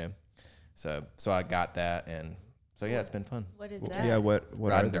them, So I got that. And so, yeah, it's been fun. What is that? Yeah. What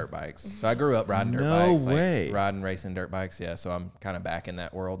Riding are dirt bikes. So I grew up riding dirt No bikes, way. riding, racing dirt bikes. Yeah. So I'm kind of back in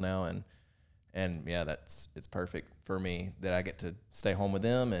that world now. And yeah, it's perfect for me that I get to stay home with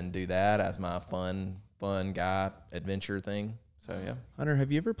them and do that as my fun guy adventure thing. So yeah. Hunter,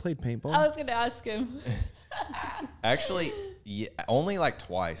 have you ever played paintball? I was going to ask him. Actually, yeah, only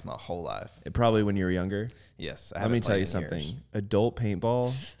twice my whole life. Probably when you were younger. Yes. Let me tell you played in something. years. Adult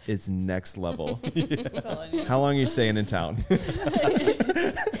paintball is next level. That's all I knew. How long are you staying in town? It's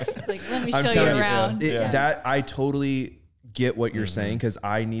let me I'm show you telling around. That I totally get what you're saying, because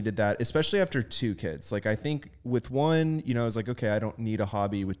I needed that, especially after 2 kids. I think with 1, I was like, okay, I don't need a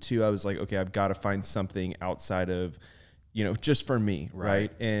hobby. With 2, I was like, okay, I've got to find something outside of, just for me,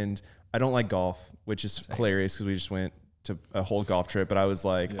 right? And I don't like golf, which is hilarious because we just went to a whole golf trip. But I was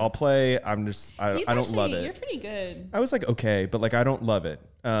like, I'll play. I don't love it. You're pretty good. I was like, okay, but I don't love it.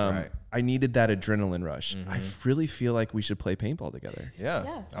 Right. I needed that adrenaline rush. I really feel like we should play paintball together. Yeah.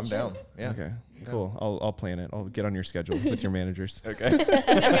 Yeah, I'm sure. down. Yeah. Okay, cool. I'll plan it. I'll get on your schedule with your managers. Okay.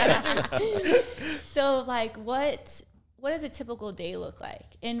 So what does a typical day look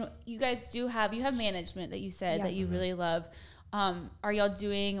like? And you guys you have management that you said that you really love. Are y'all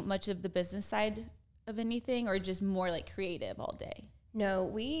doing much of the business side of anything, or just more creative all day? No,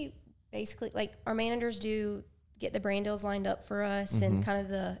 we basically our managers do get the brand deals lined up for us and kind of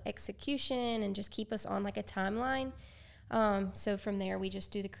the execution and just keep us on a timeline. So from there we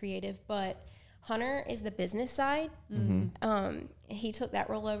just do the creative, but Hunter is the business side. He took that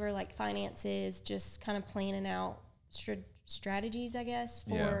role over, like finances, just kind of planning out strategies, I guess,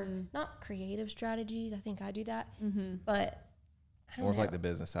 for not creative strategies. I think I do that, but I don't more know. of like the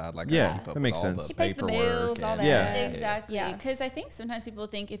business side, like that makes sense. He pays the bills, all that. Exactly. Because I think sometimes people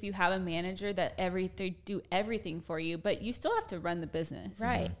think if you have a manager that they do everything for you, but you still have to run the business.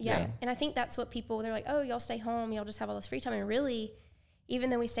 Right. Yeah. And I think that's what they're like, oh, y'all stay home, y'all just have all this free time. And really, even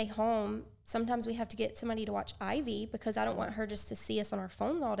though we stay home, sometimes we have to get somebody to watch Ivy because I don't want her just to see us on our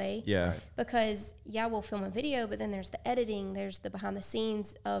phones all day. Yeah. Because, we'll film a video, but then there's the editing, there's the behind the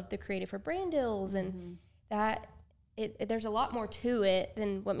scenes of the creative for brand deals, and that there's a lot more to it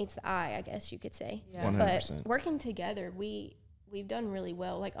than what meets the eye, I guess you could say. Yeah. 100%. But working together, we've done really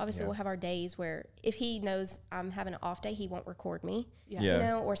well. Like, obviously, we'll have our days where if he knows I'm having an off day, he won't record me.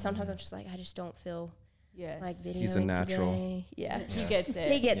 Yeah. Or sometimes I'm just like, I just don't feel like video. He's a natural. Today. Yeah. He gets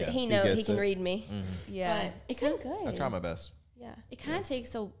it. He gets it. He knows he can read me. Yeah. But it's been good. I try my best. Yeah. It kind of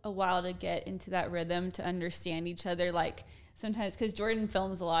takes a while to get into that rhythm, to understand each other. Like sometimes, because Jordan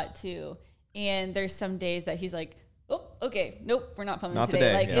films a lot too. And there's some days that he's like, oh, okay, nope, we're not filming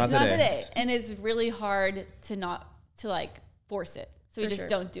today. Like, it's not today. And it's really hard to like force it. So we just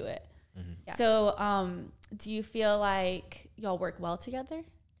don't do it. Yeah. So do you feel like y'all work well together?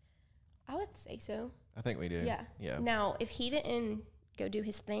 I would say so. I think we do. Yeah. Now, if he didn't go do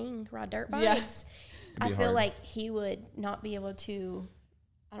his thing, ride dirt bikes, I feel like he would not be able to,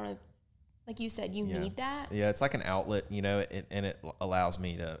 I don't know, like you said, you need that. Yeah, it's like an outlet, and it allows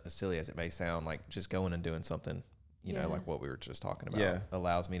me to, as silly as it may sound, like just going and doing something, like what we were just talking about,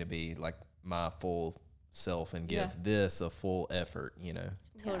 allows me to be like my full self and give this a full effort,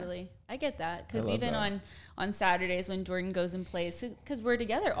 Totally. I get that. Because even on Saturdays when Jordan goes and plays, because we're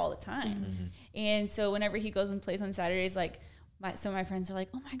together all the time. And so whenever he goes and plays on Saturdays, like some of my friends are like,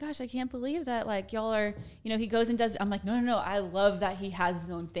 oh my gosh, I can't believe that. Like y'all are, he goes and does, I'm like, no. I love that he has his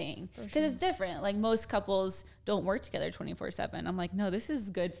own thing. Because it's different. Like most couples don't work together 24/7. I'm like, no, this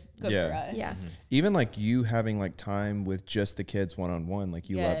is good for us. Yeah. Even like you having like time with just the kids one-on-one, like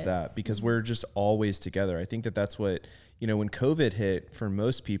you love that because we're just always together. I think that's what, when COVID hit for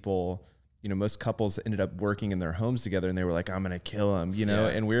most people, most couples ended up working in their homes together and they were like, I'm going to kill him,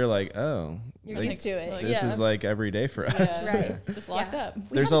 and we were like, oh, you're used to it. This is like every day for us. Right. Just locked up.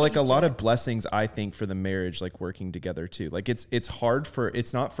 There's a lot of blessings, I think, for the marriage, like working together too. Like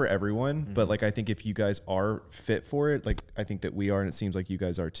it's not for everyone, but like, I think if you guys are fit for it, like I think that we are, and it seems like you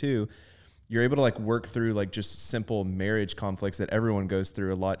guys are too, you're able to like work through like just simple marriage conflicts that everyone goes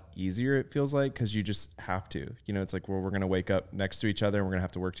through a lot easier, it feels like, because you just have to, it's like, well, we're going to wake up next to each other and we're going to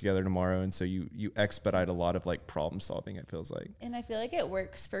have to work together tomorrow. And so you expedite a lot of like problem solving, it feels like. And I feel like it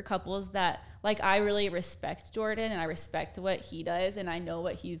works for couples that, like, I really respect Jordan and I respect what he does and I know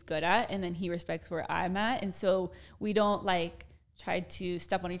what he's good at, and then he respects where I'm at. And so we don't like try to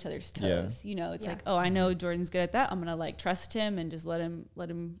step on each other's toes. It's like, oh, I know Jordan's good at that. I'm going to like trust him and just let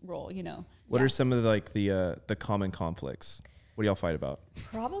him roll, What are some of the common conflicts? What do y'all fight about?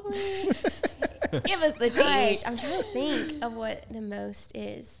 Probably. Give us the tea. I'm trying to think of what the most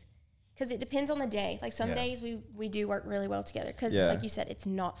is. Because it depends on the day. Like some days we do work really well together. Because like you said, it's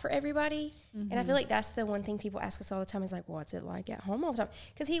not for everybody. And I feel like that's the one thing people ask us all the time is like, what's it like at home all the time?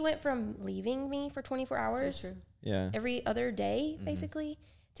 Because he went from leaving me for 24 hours every other day, basically,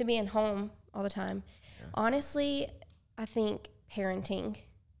 to being home all the time. Yeah. Honestly, I think parenting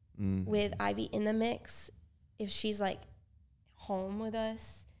with Ivy in the mix, if she's like home with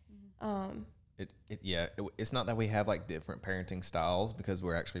us, it's not that we have like different parenting styles, because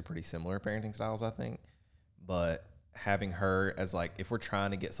we're actually pretty similar parenting styles, I think. But having her as like, if we're trying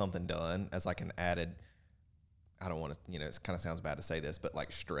to get something done as like an added, I don't want to, it kind of sounds bad to say this, but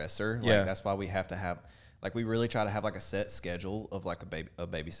like stressor. Like that's why we have to have, like we really try to have like a set schedule of like a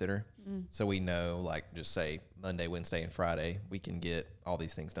babysitter. So we know, like, just say Monday, Wednesday, and Friday, we can get all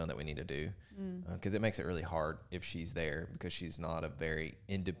these things done that we need to do. Because it makes it really hard if she's there, because she's not a very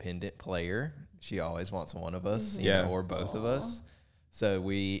independent player. She always wants one of us, or both of us. So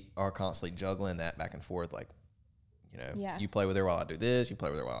we are constantly juggling that back and forth. Like, you play with her while I do this, you play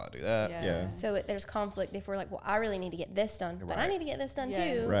with her while I do that. So there's conflict if we're like, well, I really need to get this done, but I need to get this done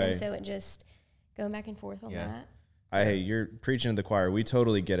too. Right. And so it just going back and forth on that. Hey, you're preaching to the choir. We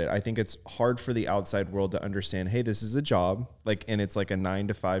totally get it. I think it's hard for the outside world to understand, hey, this is a job, like, and it's like a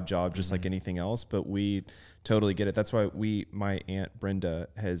 9-to-5 job, just like anything else, but we totally get it. That's why my Aunt Brenda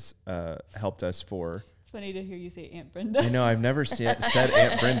has helped us for. It's funny to hear you say Aunt Brenda. I know, I've never said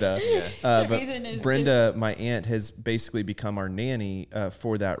Aunt Brenda, but Brenda, my aunt, has basically become our nanny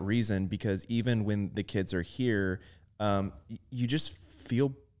for that reason, because even when the kids are here, you just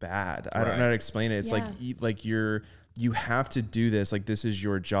feel bad. I don't know how to explain it. It's like you have to do this. Like, this is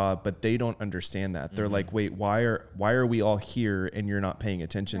your job, but they don't understand that. They're like, wait, why are we all here and you're not paying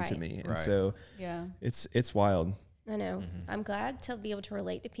attention to me? And so it's wild. I know. I'm glad to be able to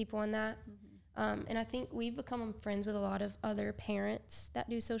relate to people on that. And I think we've become friends with a lot of other parents that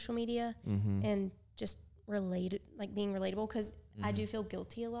do social media and just being relatable, because I do feel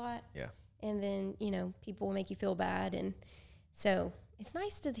guilty a lot. Yeah. And then, people will make you feel bad. And so it's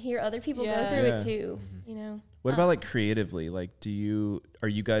nice to hear other people go through it too, What about like creatively? Like, are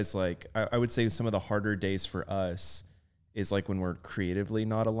you guys like, I would say some of the harder days for us is like when we're creatively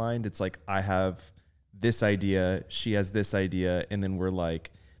not aligned. It's like, I have this idea, she has this idea, and then we're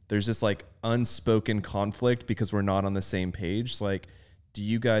like, there's this like unspoken conflict because we're not on the same page. Like, do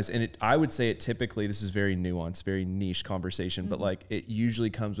you guys, and I would say it typically, this is very nuanced, very niche conversation, but like it usually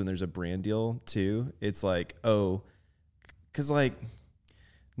comes when there's a brand deal too. It's like, cause like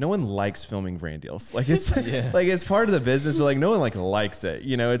no one likes filming brand deals. Like it's like, it's part of the business, but like no one like likes it.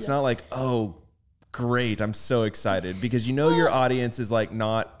 It's not like, great, I'm so excited, because your audience is like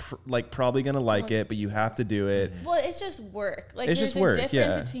not probably gonna like it, but you have to do it. Well, it's just work. Like, there's a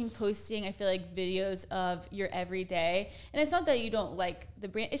difference between posting, I feel like, videos of your everyday, and it's not that you don't like the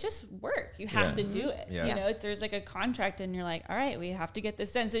brand, it's just work. You have to do it. There's like a contract and you're like, all right, we have to get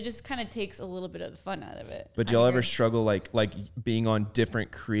this done, so it just kind of takes a little bit of the fun out of it. But do y'all ever struggle like being on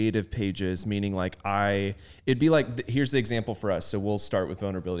different creative pages, meaning like it'd be like, here's the example for us, so we'll start with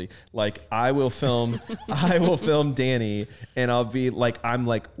vulnerability. Like, I will film Danny, and I'll be like, I'm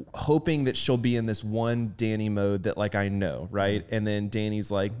like hoping that she'll be in this one Danny mode that like I know, right? And then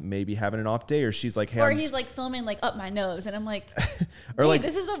Danny's like maybe having an off day, or she's like, hey, he's like filming like up my nose, and I'm like, or like,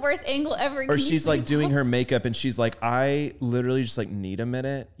 this is the worst angle ever. Or she's like doing her makeup, and she's like, I literally just like need a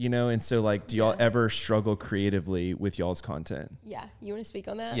minute, And so like, do y'all ever struggle creatively with y'all's content? Yeah, you want to speak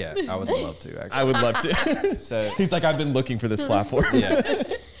on that? Yeah, I would love to. Actually, I would love to. So he's like, I've been looking for this platform. Yeah.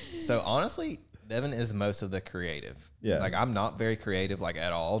 So honestly, Devin is most of the creative. Yeah. Like, I'm not very creative, like,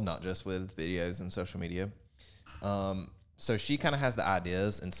 at all, not just with videos and social media. So she kind of has the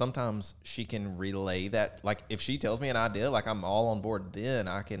ideas, and sometimes she can relay that. Like, if she tells me an idea, like, I'm all on board, then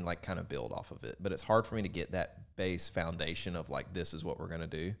I can like kind of build off of it. But it's hard for me to get that base foundation of like, this is what we're going to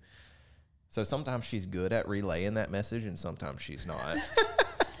do. So sometimes she's good at relaying that message, and sometimes she's not.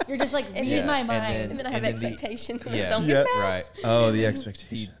 You're just like, read my mind. And then I have expectations. Right. Oh, the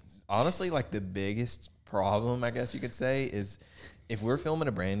expectations. Honestly, like, the biggest problem, I guess you could say, is if we're filming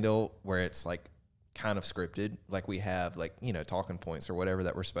a brand deal where it's like kind of scripted, like we have like, talking points or whatever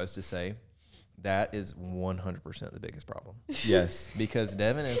that we're supposed to say, that is 100% the biggest problem. Yes. Because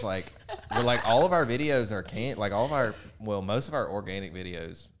Devin is like, all of our videos are like most of our organic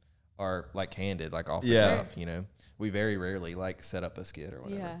videos are like candid, like off the cuff, We very rarely like set up a skit or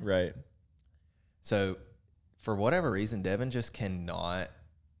whatever. Yeah. Right. So for whatever reason, Devin just cannot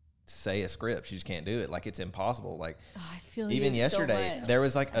say a script. She just can't do it. Like, it's impossible. Like, I feel even yesterday, so much. there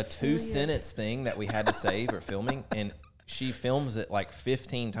was like a 2-sentence thing that we had to say for filming, and she films it like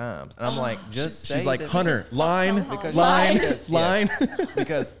 15 times. And I'm like, just say. She's like, Hunter, line.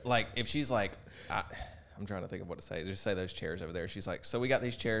 Because like, if she's like, I'm trying to think of what to say. Just say those chairs over there. She's like, so we got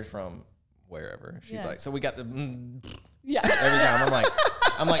these chairs from wherever. She's like, so we got the every time.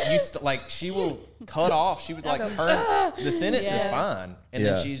 I'm like, like, she will cut off. She would like turn the sentence is fine, and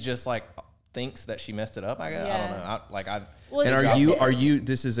then she's just like thinks that she messed it up. I guess I don't know. And are you?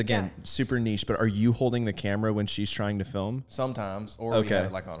 This is again super niche, but are you holding the camera when she's trying to film? Sometimes, or we have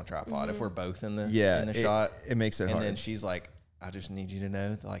it like on a tripod if we're both in the shot. It makes it hard. And then she's like, I just need you to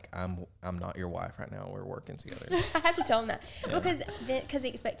know, like, I'm not your wife right now. We're working together. I have to tell him that because the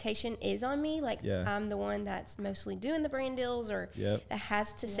expectation is on me. Like, I'm the one that's mostly doing the brand deals or that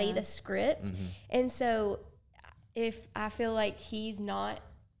has to say the script. And so if I feel like he's not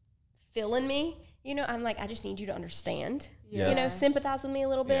feeling me, I'm like, I just need you to understand, sympathize with me a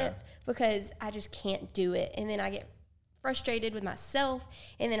little bit because I just can't do it. And then I get frustrated with myself.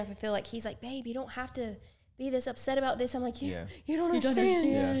 And then if I feel like he's like, babe, you don't have to be this upset about this, I'm like, you don't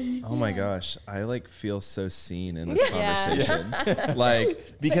understand. Oh my gosh, I like feel so seen in this conversation.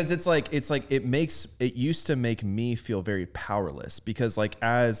 Like, because it's like it used to make me feel very powerless, because like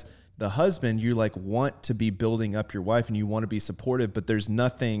as the husband, you like want to be building up your wife and you want to be supportive, but there's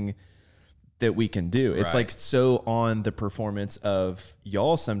nothing that we can do. It's like so on the performance of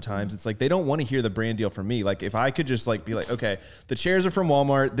y'all sometimes. It's like they don't want to hear the brand deal from me. Like if I could just like be like, okay, the chairs are from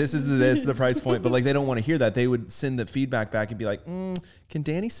Walmart, this is the price point, but like they don't want to hear that. They would send the feedback back and be like, can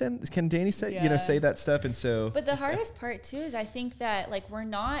Danny say say that stuff? And so but the hardest part too is I think that like we're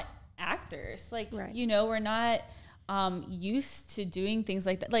not actors. Like we're not used to doing things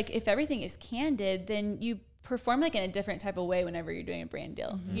like that. Like if everything is candid, then you perform like in a different type of way whenever you're doing a brand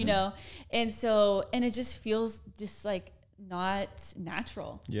deal, you know? And so, and it just feels just like not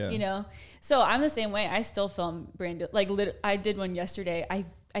natural, you know? So I'm the same way. I still film brand deal. Like I did one yesterday.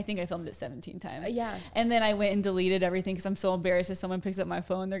 I think I filmed it 17 times. And then I went and deleted everything because I'm so embarrassed if someone picks up my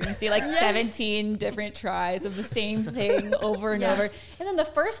phone, they're going to see like 17 different tries of the same thing over and over. And then the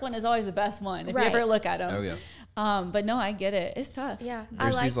first one is always the best one if you ever look at them. Oh, yeah. But no, I get it. It's tough. Yeah.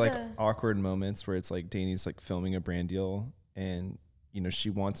 There's these like awkward moments where it's like Danny's like filming a brand deal and, you know, she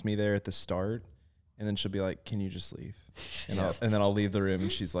wants me there at the start. And then she'll be like, "Can you just leave?" And then I'll leave the room,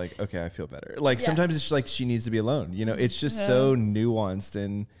 and she's like, "Okay, I feel better." Like sometimes it's just like she needs to be alone. You know, it's just so nuanced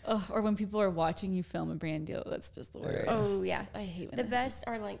and. Or when people are watching you film a brand deal, that's just the worst. Oh yeah, I hate when the best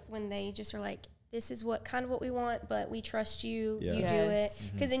are like when they just are like, "This is what we want, but we trust you. You do it,"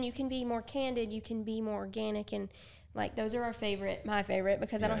 because then you can be more candid, you can be more organic, and like those are my favorite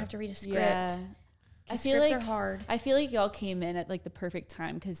because I don't have to read a script. Yeah. Scripts are hard. I feel like y'all came in at like the perfect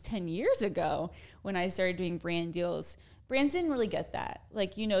time because 10 years ago when I started doing brand deals, brands didn't really get that.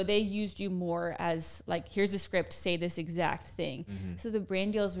 Like, you know, they used you more as like, here's a script, say this exact thing. So the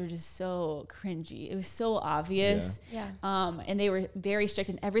brand deals were just so cringy. It was so obvious. And they were very strict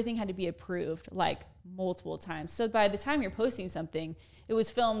and everything had to be approved like multiple times. So by the time you're posting something, it was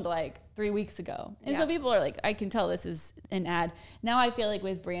filmed like 3 weeks ago. And so people are like, I can tell this is an ad. Now I feel like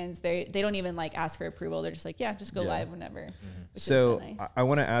with brands, they don't even like ask for approval. They're just like, just go live whenever. So nice. I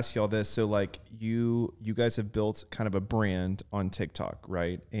want to ask y'all this. So like you guys have built kind of a brand on TikTok,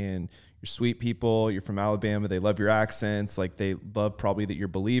 right? And you're sweet people, you're from Alabama. They love your accents. Like they love probably that you're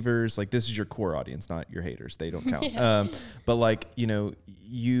believers. Like this is your core audience, not your haters. They don't count. But like, you know,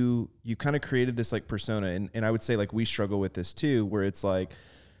 you kind of created this like persona and I would say like we struggle with this too, where it's like,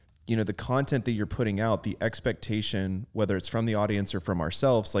 you know, the content that you're putting out, the expectation, whether it's from the audience or from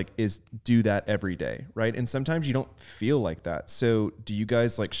ourselves, like is do that every day. Right. And sometimes you don't feel like that. So do you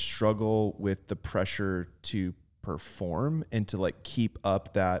guys like struggle with the pressure to perform and to like keep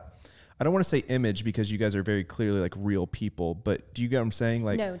up that, I don't want to say image because you guys are very clearly like real people, but do you get what I'm saying?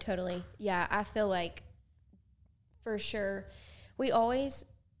 Like, no, totally. Yeah. I feel like for sure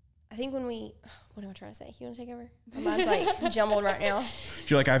I think when what am I trying to say? You want to take over? My mind's like jumbled right now.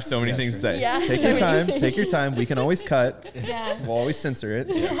 You're like, I have so many things to say. Yeah, take your time. Take your time. We can always cut. We'll always censor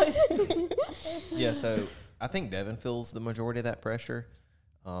it. Yeah. So I think Devin feels the majority of that pressure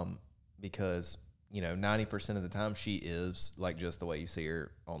because, you know, 90% of the time she is like just the way you see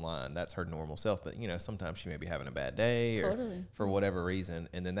her online. That's her normal self. But, you know, sometimes she may be having a bad day or for whatever reason.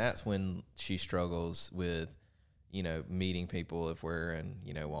 And then that's when she struggles with, you know, meeting people if we're in,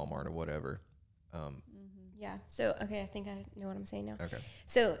 you know, Walmart or whatever. Yeah. So, okay, I think I know what I'm saying now. Okay.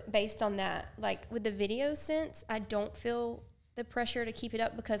 So based on that, like with the video sense, I don't feel the pressure to keep it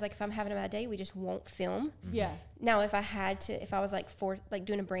up because like if I'm having a bad day, we just won't film. Yeah. Now, if I was like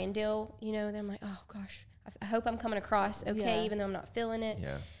doing a brand deal, you know, then I'm like, oh gosh, I hope I'm coming across okay, even though I'm not feeling it.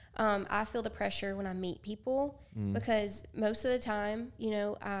 Yeah. I feel the pressure when I meet people because most of the time, you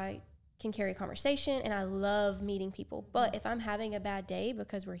know, I can carry a conversation and I love meeting people. But if I'm having a bad day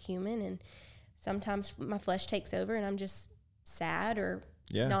because we're human and sometimes my flesh takes over and I'm just sad or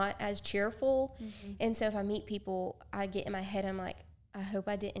not as cheerful. And so if I meet people, I get in my head, I'm like, I hope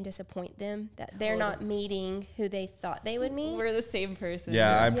I didn't disappoint them, that they're not meeting who they thought they would meet. We're the same person.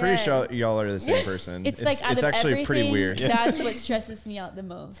 Yeah, I'm pretty sure y'all are the same person. It's like out it's of actually pretty weird. That's what stresses me out the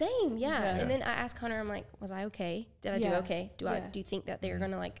most. Same, yeah. And then I asked Hunter, I'm like, was I okay? Did I do okay? Do you think that they're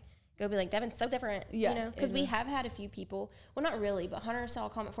gonna like go be like, Devin's so different, you know? Because we have had a few people, well, not really, but Hunter saw a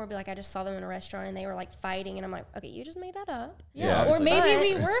comment for, be like, I just saw them in a restaurant and they were like fighting, and I'm like, okay, you just made that up. Yeah, or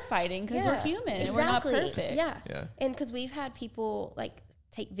maybe we were fighting because we're human and we're not perfect. Yeah. And because we've had people like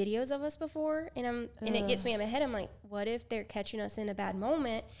take videos of us before, and it gets me in my head. I'm like, what if they're catching us in a bad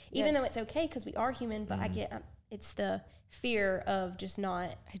moment, even though it's okay because we are human, but I get it's the fear of just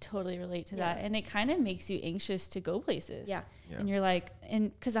not. I totally relate to that. And it kind of makes you anxious to go places. Yeah. And you're like,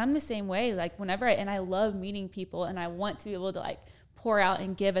 and because I'm the same way, like whenever and I love meeting people and I want to be able to like pour out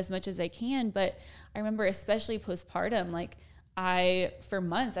and give as much as I can. But I remember especially postpartum, like for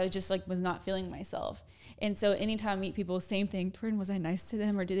months, I just like was not feeling myself. And so anytime I meet people, same thing. Jordan, was I nice to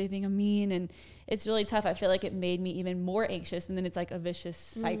them or do they think I'm mean? And it's really tough. I feel like it made me even more anxious. And then it's like a vicious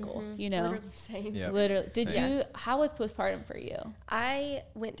cycle, you know? Literally same. Yep. Literally. How was postpartum for you? I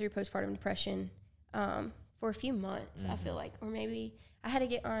went through postpartum depression for a few months, I feel like. Or maybe I had to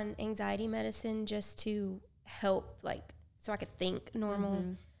get on anxiety medicine just to help, like, so I could think normal.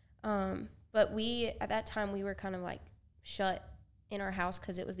 But at that time, we were kind of like shut in our house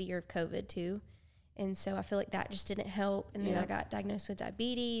because it was the year of COVID too. And so I feel like that just didn't help. And then I got diagnosed with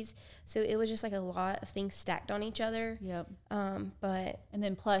diabetes. So it was just like a lot of things stacked on each other. Yep. But and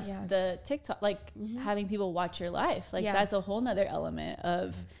then plus the TikTok, like having people watch your life, like that's a whole nother element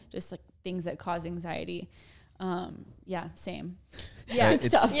of just like things that cause anxiety. Same. Yeah, it's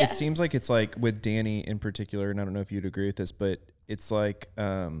tough. It seems like it's like with Danny in particular, and I don't know if you'd agree with this, but it's like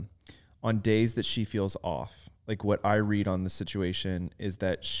on days that she feels off, like what I read on the situation is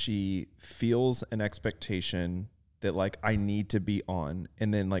that she feels an expectation that like I need to be on.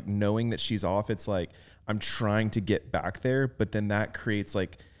 And then like knowing that she's off, it's like I'm trying to get back there. But then that creates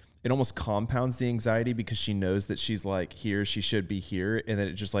like, it almost compounds the anxiety because she knows that she's like here, she should be here. And then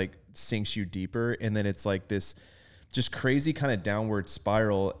it just like sinks you deeper. And then it's like this just crazy kind of downward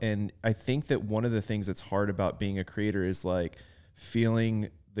spiral. And I think that one of the things that's hard about being a creator is like feeling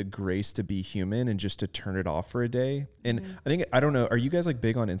the grace to be human and just to turn it off for a day. And I don't know, are you guys like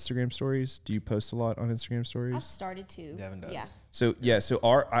big on Instagram stories? Do you post a lot on Instagram stories? I've started to. Devin does. Yeah. So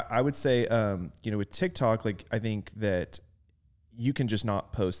I would say, with TikTok, like I think that you can just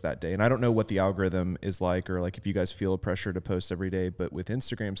not post that day. And I don't know what the algorithm is like, or like if you guys feel a pressure to post every day, but with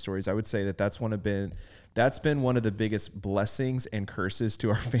Instagram stories, I would say that that's been one of the biggest blessings and curses to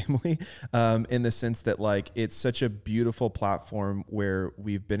our family, in the sense that like, it's such a beautiful platform where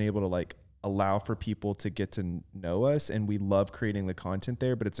we've been able to like allow for people to get to know us, and we love creating the content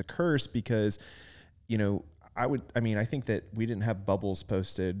there, but it's a curse because, I think that we didn't have bubbles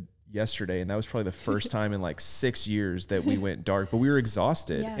posted yesterday, and that was probably the first time in like 6 years that we went dark, but we were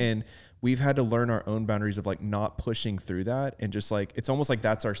exhausted. And we've had to learn our own boundaries of like not pushing through that, and just like it's almost like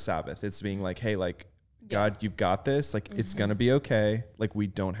that's our Sabbath. It's being like, hey, like God, you've got this, like it's gonna be okay, like we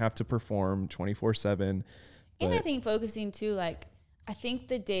don't have to perform 24/7. And I think focusing too, like I think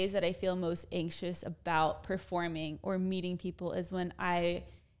the days that I feel most anxious about performing or meeting people is when I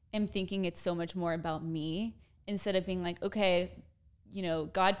am thinking it's so much more about me, instead of being like, okay,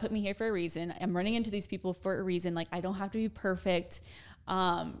 God put me here for a reason. I'm running into these people for a reason. Like, I don't have to be perfect.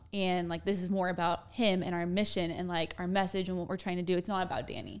 And like, this is more about him and our mission and like our message and what we're trying to do. It's not about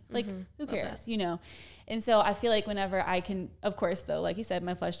Danny. Like, who cares, And so I feel like whenever I can, of course, though, like you said,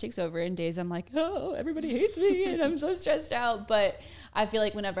 my flesh takes over, and days I'm like, oh, everybody hates me and I'm so stressed out. But I feel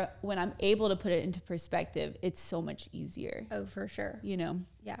like when I'm able to put it into perspective, it's so much easier. Oh, for sure.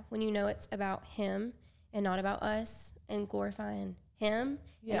 Yeah. When it's about him and not about us, and glorifying him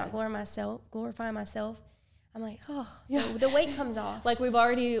and not glorifying myself, I'm like, the weight comes off. Like we've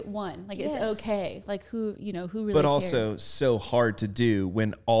already won. Like it's okay. Like who really But cares? also so hard to do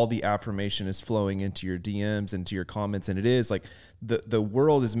when all the affirmation is flowing into your DMs and to your comments. And it is like the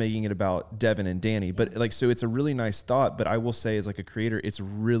world is making it about Devin and Danny. But like, so it's a really nice thought. But I will say as like a creator, it's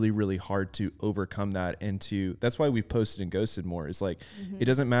really, really hard to overcome that. And that's why we posted and ghosted more. Is like, it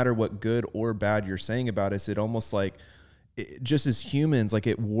doesn't matter what good or bad you're saying about us. It almost like, just as humans, like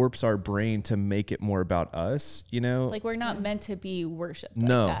it warps our brain to make it more about us, like we're not meant to be worshipped like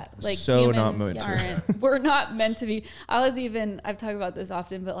that. Like so not meant to. We're not meant to be. I've talked about this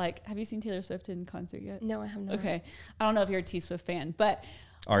often, but like, have you seen Taylor Swift in concert yet? No, I have not. Okay. I don't know if you're a T Swift fan, but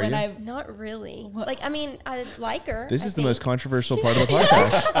are you? Not really. Like, I mean, I like her. This is the most controversial part of the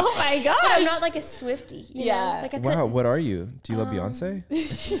podcast. Oh my gosh. But I'm not like a Swiftie. You know? Like wow. What are you? Do you love Beyonce?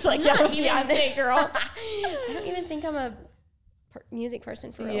 She's like, yeah, Beyonce girl. I don't even think I'm a music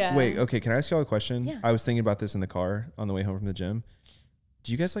person for real. Yeah. Wait, okay. Can I ask y'all a question? Yeah. I was thinking about this in the car on the way home from the gym.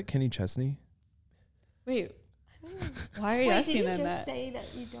 Do you guys like Kenny Chesney? Wait. Why are you asking them that? Did you just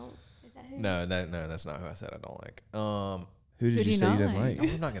say that you don't? Is that who? No, that's not who I said I don't like. Who did you say you didn't like?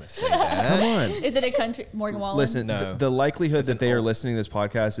 I'm not gonna say that. Come on. Is it a country? Morgan Wallen? Listen, No. the likelihood that they are listening to this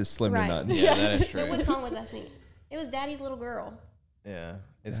podcast is slim to none. Yeah, that is true. But what song was I singing? It was Daddy's Little Girl. Yeah,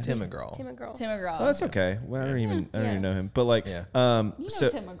 it's Tim McGraw. Tim McGraw. Oh, that's okay. Well, I don't even know him. But like, you know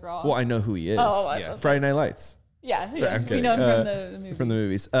Tim McGraw. Well, I know who he is. Oh, yeah. Friday Night Lights. Yeah. We know him from the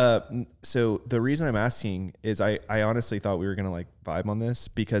movies. So the reason I'm asking is I honestly thought we were going to like vibe on this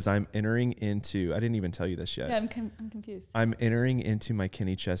because I'm entering into, I didn't even tell you this yet. Yeah, I'm confused. I'm entering into my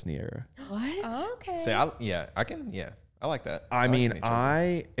Kenny Chesney era. What? Oh, okay. Say, I like that.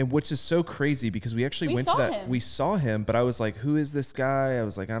 And which is so crazy because we actually went to that. Him. We saw him, but I was like, who is this guy? I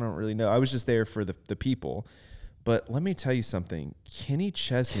was like, I don't really know. I was just there for the people. But let me tell you something. Kenny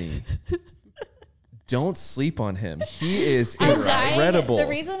Chesney, don't sleep on him. He is incredible. The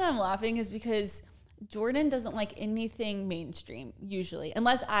reason I'm laughing is because Jordan doesn't like anything mainstream usually,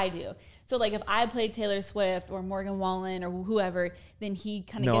 unless I do. So like if I play Taylor Swift or Morgan Wallen or whoever, then he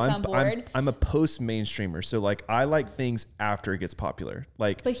kind of gets on board. I'm a post-mainstreamer, so like I like things after it gets popular.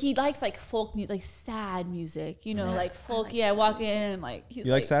 Like, but he likes like folk music, like sad music, you know, like folk. I walk in and like he's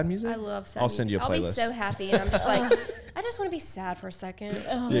you like sad music? I love sad music. I'll send you a playlist. I'll be so happy, and I'm just like, I just want to be sad for a second.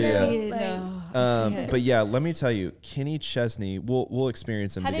 But yeah, let me tell you, Kenny Chesney. We'll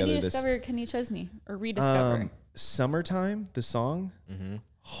experience him together. How did you discover Kenny Chesney or rediscover? Summertime, the song. Mm-hmm.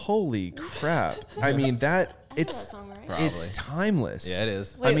 Holy crap! I mean it's song, right? it's timeless. Yeah, it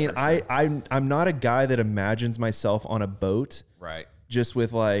is. I mean, I'm not a guy that imagines myself on a boat, right? Just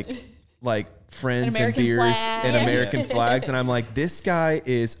with like friends and beers and American flags, and I'm like, this guy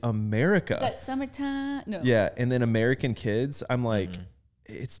is America. Is that summertime? No. Yeah, and then American Kids. I'm like,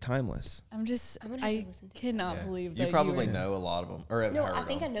 it's timeless. I'm gonna have to listen to cannot believe that you probably know a lot of them. Or no, I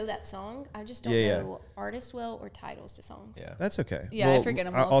think I know that song. I just don't know artists well or titles to songs. Yeah, that's okay. Yeah, well, I forget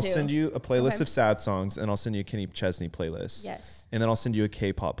them all I'll too. send you a playlist of sad songs, and I'll send you a Kenny Chesney playlist. Yes. And then I'll send you a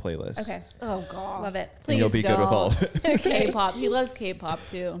K-pop playlist. Okay. Oh God, love it. Please and you'll be good with all of it. K-pop. He loves K-pop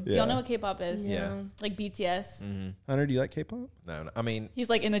too. Do y'all know what K-pop is? Yeah. Like BTS. Mm-hmm. Hunter, do you like K-pop? No, I mean, he's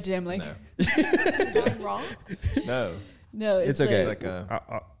like in the gym, like. No. Is that wrong? No, it's okay. Like,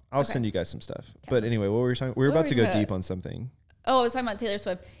 I'll send you guys some stuff. Okay. But anyway, what were we talking? We were about to go deep on something. Oh, I was talking about Taylor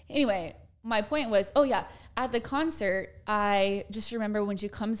Swift. Anyway, my point was, at the concert, I just remember when she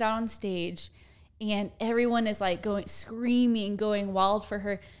comes out on stage and everyone is like screaming, going wild for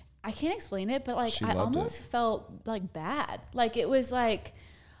her. I can't explain it, but like I almost felt like bad. Like it was like,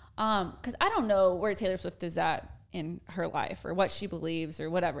 because I don't know where Taylor Swift is at in her life or what she believes or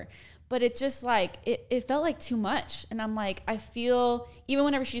whatever. But it's just like, it felt like too much. And I'm like, I feel, even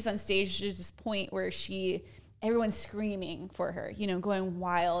whenever she's on stage, there's this point where everyone's screaming for her, you know, going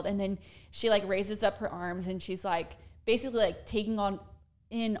wild. And then she like raises up her arms and she's like, basically like taking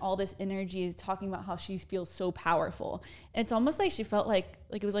in all this energy, talking about how she feels so powerful. And it's almost like she felt like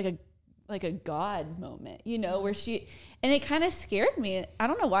it was like a God moment, you know, where and it kind of scared me. I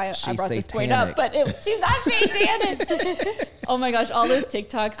don't know why I brought this point up, but she's not satanic. Oh my gosh, all those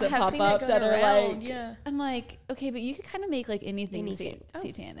TikToks that pop up that are like, I'm like, okay, but you could kind of make like anything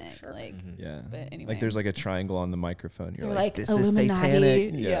satanic. Sure. Like, but anyway. Like there's like a triangle on the microphone. You're like this Illuminati. is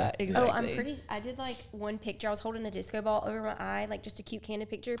satanic. Yeah, exactly. Oh, I did like one picture. I was holding a disco ball over my eye, like just a cute candid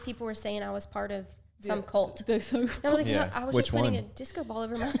picture. People were saying I was part of some cult. They're so cool. I was like, I was Which just putting one? a disco ball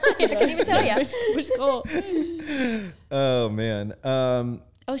over my eye. I couldn't even tell you. Which cult? Oh man.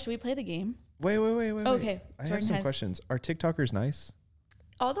 Should we play the game? Wait. Okay. I have some questions. Are TikTokers nice?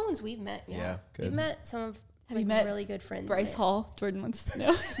 All the ones we've met, yeah. Good. We've met some of you met really good friends. Bryce Hall, Jordan wants to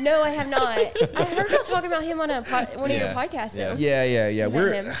know. No, I have not. I heard y'all talking about him on one of your podcasts though.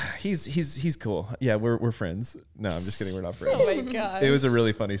 Yeah. He's cool. Yeah, we're friends. No, I'm just kidding. We're not friends. Oh my God. It was a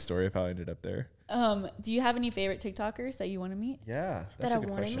really funny story of how I ended up there. Do you have any favorite TikTokers that you want to meet? Yeah, that I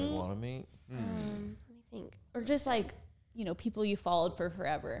want to meet. Want to meet? Let me think. Or just like, you know, people you followed for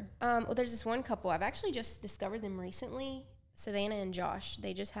forever. Well, there's this one couple. I've actually just discovered them recently. Savannah and Josh.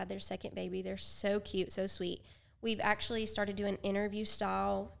 They just had their second baby. They're so cute, so sweet. We've actually started doing interview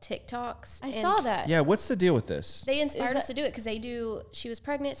style TikToks. I saw that. Yeah, what's the deal with this? They inspired us to do it because she was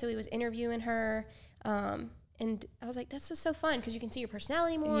pregnant, so he was interviewing her. And I was like, that's just so fun because you can see your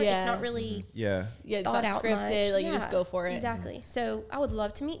personality more. Yeah. It's not really it's not scripted. Much. Like you just go for it. Exactly. So I would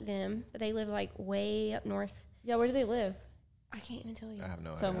love to meet them, but they live like way up north. Yeah, where do they live? I can't even tell you. I have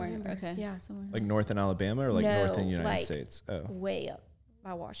no idea. Somewhere. Okay. Yeah. Somewhere. Like north in Alabama or like north in the United States? Oh. Way up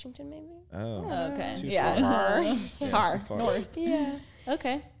by Washington, maybe. Oh. Okay. Too Far. Far. North. Yeah.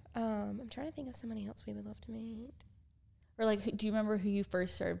 Okay. I'm trying to think of somebody else we would love to meet. Or like, do you remember who you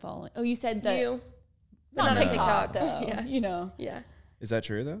first started following? Oh, you said that. You. Not on TikTok, though. Yeah. You know. Yeah. Is that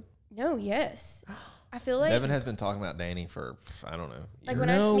true though? No. Yes. I feel like Devin has been talking about Danny for I don't know. Like when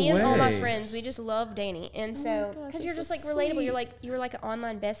me and all my friends, we just love Danny, and so because you're just like relatable, you were like an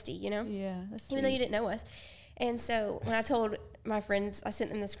online bestie, you know. Yeah, that's even though you didn't know us. And so when I told my friends, I sent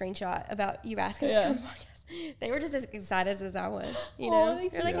them the screenshot about you asking us to come on the podcast. They were just as excited as I was, you know.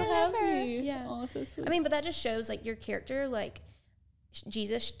 They're like, I love her. Yeah. Oh, so sweet. I mean, but that just shows like your character, like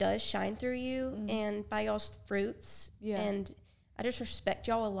Jesus does shine through you, and by y'all's fruits. Yeah. And I just respect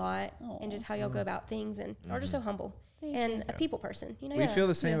y'all a lot, and just how y'all go about things, and y'all are just so humble and a people person. You know, we feel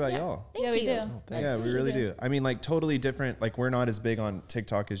the same about y'all. Thank you. We do. Yeah, we really do. I mean, like totally different. Like we're not as big on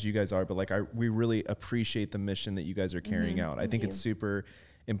TikTok as you guys are, but like we really appreciate the mission that you guys are carrying out. I think it's super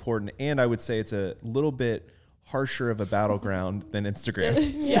important, and I would say it's a little bit harsher of a battleground than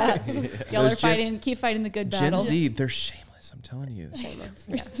Instagram. Y'all are keep fighting the good battle. Gen Z, they're shameless. I'm telling you. Shameless.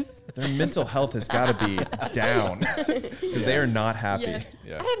 Yeah. Their mental health has got to be down because they are not happy.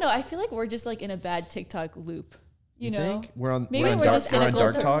 Yeah. I don't know. I feel like we're just like in a bad TikTok loop. You know, think we're on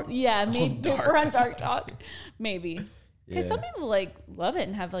dark talk. Yeah, maybe we're on dark talk. Maybe. Because some people like love it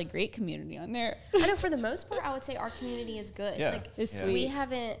and have like great community on there. I know for the most part, I would say our community is good. Yeah. Like it's sweet. We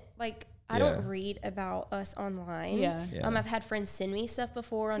haven't like I don't read about us online. Yeah. I've had friends send me stuff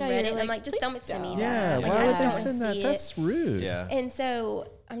before on Reddit. And I'm like, just don't send me that. Yeah. Like, Why would they send that? That's rude. Yeah. And so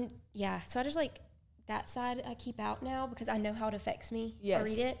so I just like that side I keep out now because I know how it affects me. Yes. I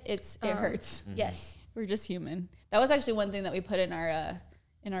read it. It hurts. Mm-hmm. Yes. We're just human. That was actually one thing that we put in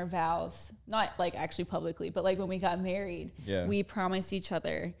our vows, not like actually publicly, but like when we got married, we promised each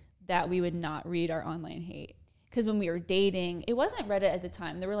other that we would not read our online hate. Because when we were dating, it wasn't Reddit at the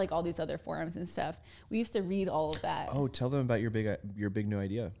time. There were like all these other forums and stuff. We used to read all of that. Oh, tell them about your big new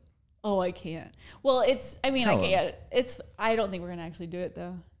idea. Oh, I can't. Well, I can't. I don't think we're gonna actually do it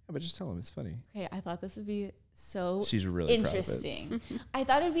though. Yeah, but just tell them it's funny. Okay, I thought this would be so She's really interesting. I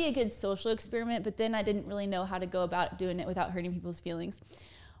thought it'd be a good social experiment, but then I didn't really know how to go about doing it without hurting people's feelings.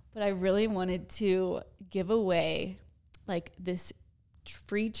 But I really wanted to give away like this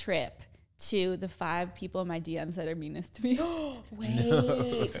free trip to the 5 people in my DMs that are meanest to me.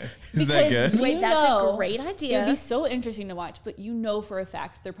 Wait. Isn't that good? Wait, that's a great idea. It'd be so interesting to watch, but you know for a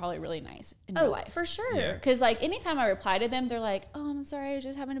fact they're probably really nice in real life. For sure. Because like anytime I reply to them, they're like, oh, I'm sorry, I was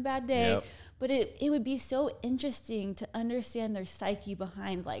just having a bad day. Yep. But it would be so interesting to understand their psyche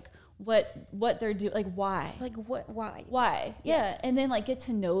behind like what they're doing, like why. Like what? Why? Why? Yeah. And then like get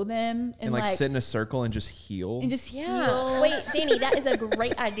to know them and like sit in a circle and just heal. Heal. Wait, Danny, that is a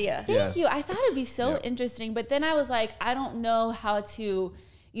great idea. Thank you. I thought it'd be so interesting, but then I was like, I don't know how to,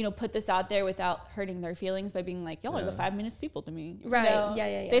 put this out there without hurting their feelings by being like, y'all are the 5 meanest people to me. Right.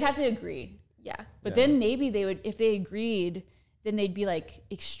 Yeah. They'd have to agree. Yeah. But then maybe they would, if they agreed, then they'd be like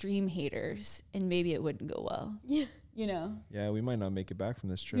extreme haters and maybe it wouldn't go well. Yeah. Yeah, we might not make it back from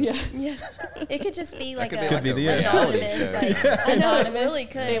this trip. Yeah. It could just be like anonymous. I know it really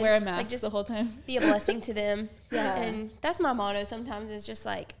could. They wear a mask like just the whole time. Be a blessing to them. And that's my motto sometimes is just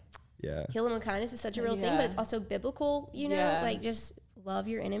like, kill them with kindness is such a real thing, but it's also biblical, like just love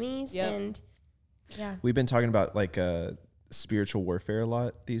your enemies. And we've been talking about like spiritual warfare a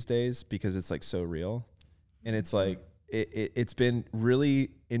lot these days because it's like so real. And it's like, it's been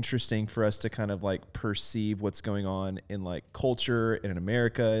really interesting for us to kind of like perceive what's going on in like culture and in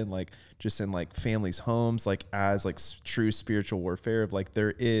America and like just in like families' homes, like as like true spiritual warfare of like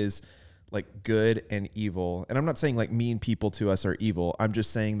there is like good and evil. And I'm not saying like mean people to us are evil. I'm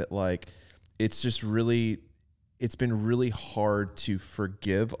just saying that like it's been really hard to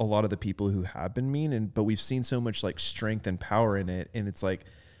forgive a lot of the people who have been mean, but we've seen so much like strength and power in it. And it's like,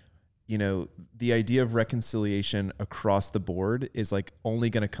 the idea of reconciliation across the board is like only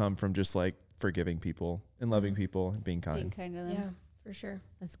going to come from just like forgiving people and loving people and being kind. Being kind to them. Yeah, for sure.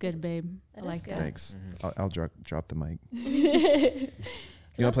 That's good, babe. I like that. Thanks. I'll drop the mic. You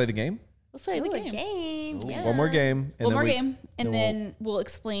want to play the game? Let's play the game. Yeah. One more game. And then we'll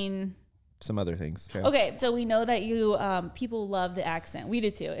explain some other things. Okay, so we know that you people love the accent. We do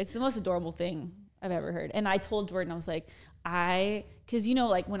too. It's the most adorable thing I've ever heard. And I told Jordan, I was like, because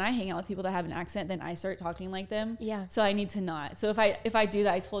like when I hang out with people that have an accent, then I start talking like them. Yeah. So I need to not. So if I do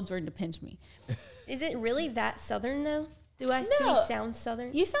that, I told Jordan to pinch me. Is it really that Southern though? Do we sound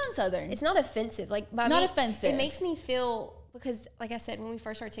Southern? You sound Southern. It's not offensive. Like not offensive. It makes me feel because, like I said, when we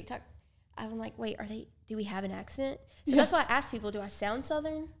first started TikTok, I'm like, wait, do we have an accent? So that's why I ask people, do I sound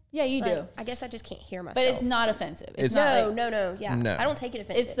Southern? Yeah, you do. I guess I just can't hear myself. But it's not offensive. It's not no. Yeah. No. I don't take it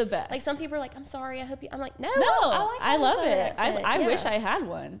offensive. It's the best. Like some people are like, I'm sorry, I hope you. I'm like, no. I love it. I yeah. wish I had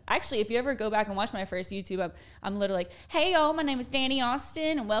one. Actually, if you ever go back and watch my first YouTube, I'm literally like, hey, y'all, my name is Danny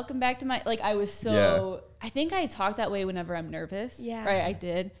Austin, and welcome back to my, I was so, I think I talk that way whenever I'm nervous. Yeah. Right, I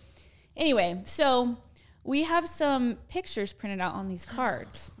did. Anyway, so we have some pictures printed out on these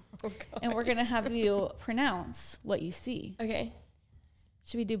cards. And we're going to have you pronounce what you see. Okay.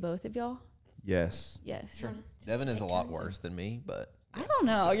 Should we do both of y'all? Yes. Sure. Devin is a lot worse than me, but I don't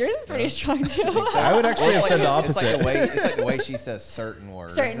know. Yours is pretty strong too. I would actually have said the opposite. It's like the way she says certain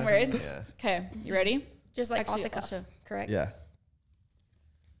words. Certain words. Yeah. Okay, you ready? Just like off the cuff. Correct. Yeah.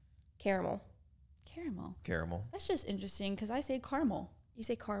 Caramel. That's just interesting because I say caramel. You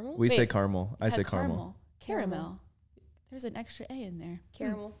say caramel? We say caramel. I say caramel. Caramel. There's an extra A in there.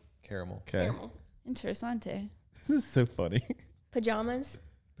 Caramel. Okay. Interessante. This is so funny. Pajamas.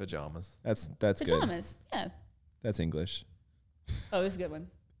 That's Pajamas. Good. Yeah. That's English. Oh, this is a good one.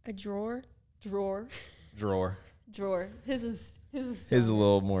 A drawer. His is a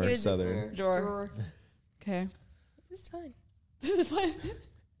little more Southern. Drawer. Okay. This is fun.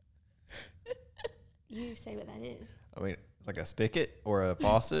 You say what that is. I mean, it's like a spigot or a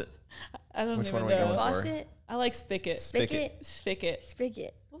faucet. I don't Which even one are we know. going for? Faucet? I like spigot. Spigot? Spigot.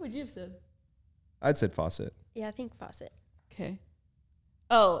 Spigot. What would you have said? I'd said faucet. Yeah, I think faucet. Okay.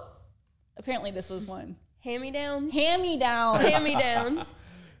 Oh, apparently this was one. Hand-me-downs? Hand-me-downs. Hand-me-downs.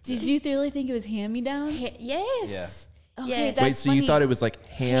 Did you really think it was hand-me-downs? Yes. Okay, Yes. that's Wait, so you funny. thought it was like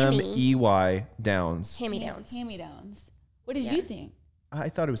ham, Hammy. EY downs. Hand-me-downs. Hand-me-downs. What did Yeah. you think? I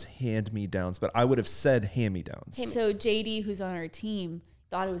thought it was hand-me-downs, but I would have said hand-me-downs. So JD, who's on our team,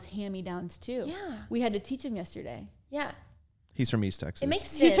 thought it was hand-me-downs too. Yeah. We had to teach him yesterday. Yeah. He's from East Texas. It makes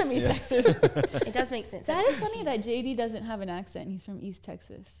sense. He's from East Texas. It does make sense. That is funny that JD doesn't have an accent. He's from East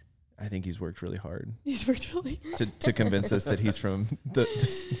Texas. I think he's worked really hard He's virtually. to convince us that he's from the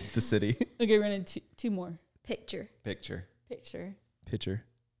city. Okay, we're gonna two more. Picture. Picture. Picture.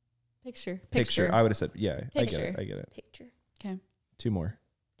 Picture. I would have said, yeah, Picture. I get it. Picture. Okay. 2 more.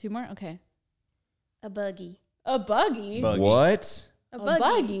 2 more. Okay. A buggy. A buggy. Buggy. What? A A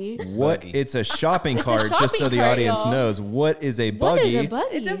buggy. buggy. What? Buggy. It's a shopping It's a cart, just shopping so the cart, audience y'all. knows. What is a What buggy? is a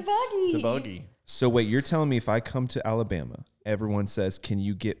buggy? It's a buggy. It's a buggy. So wait, you're telling me if I come to Alabama, everyone says, "Can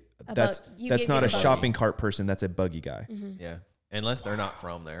you get?" That's You that's get not a a buggy. shopping cart person. That's a buggy guy. Yeah. Unless they're not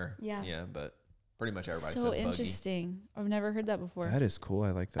from there. Yeah. Yeah, but pretty much everybody So says buggy. interesting. I've never heard that before. That is cool.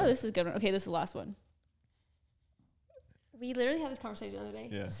 I like that. Oh, this is a good one. Okay, this is the last one. We literally had this conversation the other day.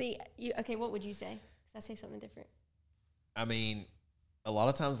 Yeah. See, okay, what would you say? 'Cause I say something different. I mean, a lot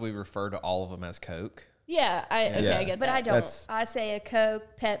of times we refer to all of them as Coke. Yeah, I Yeah. get that. But I don't. That's- I say a Coke,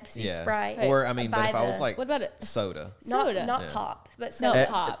 Pepsi, Yeah. Sprite. Right. Or, I mean, but Buy if I was the- like What about it? soda. Soda. Not Yeah. pop, but No, soda.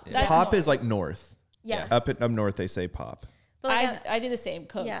 pop. yeah. That's Pop north. is like north. Yeah. Up north, they say pop. But like I do the same.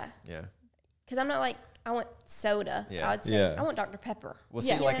 Coke. yeah. Yeah. Because I'm not like, I want soda. Yeah. I would say, Yeah. I want Dr. Pepper. Well,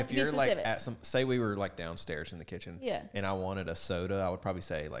 Yeah. see, like Yeah. if Be you're like specific. at say we were like downstairs in the kitchen, Yeah. and I wanted a soda, I would probably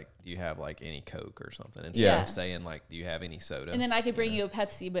say like, do you have like any Coke or something? Instead Yeah. of saying like, do you have any soda? And then I could bring you a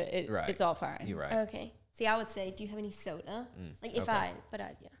Pepsi, but Right. it's all fine. You're right. Okay. See, I would say, do you have any soda? Like if okay.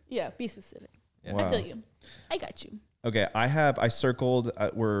 yeah. Yeah, be specific. Yeah. Wow. I feel you. I got you. Okay, I circled.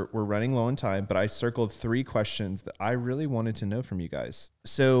 We're running low on time, but I circled 3 questions that I really wanted to know from you guys.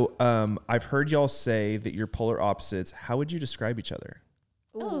 So I've heard y'all say that you're polar opposites. How would you describe each other?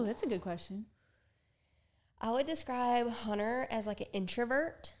 Oh, that's a good question. I would describe Hunter as like an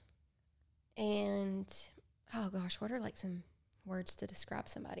introvert. And, oh gosh, what are like some words to describe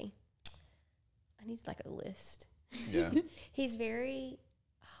somebody? I need like a list. Yeah. He's very,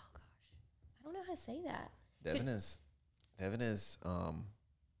 oh gosh, I don't know how to say that. Devin is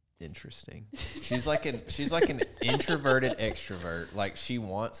interesting. She's like an introverted extrovert. Like she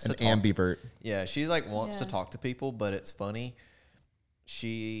wants to An talk ambivert. Yeah, she's like wants to Yeah. talk to people, but it's funny.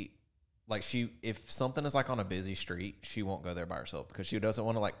 If something is like on a busy street, she won't go there by herself because she doesn't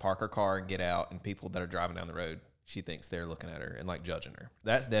want to like park her car and get out, and people that are driving down the road, she thinks they're looking at her and like judging her.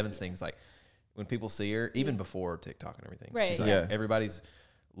 That's Devin's things. Like when people see her, even before TikTok and everything, Right. she's like, Yeah. everybody's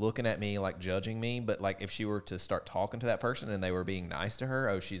looking at me like judging me. But like if she were to start talking to that person and they were being nice to her,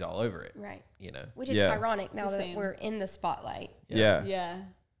 oh, she's all over it. Right. You know. Which is Yeah. ironic now The that same. we're in the spotlight. Yeah. Yeah.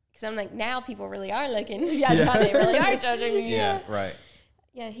 Because I'm like, now people really are looking. Yeah, now they really are judging me. Yeah. Right.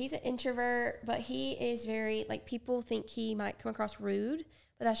 Yeah, he's an introvert, but he is very, like, people think he might come across rude,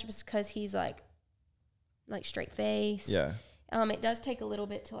 but that's just because he's like straight face. Yeah. It does take a little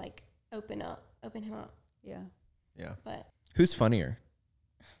bit to like open him up, Yeah. Yeah. but Who's funnier?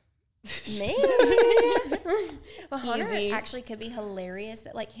 me. Well, Hunter Easy. actually could be hilarious.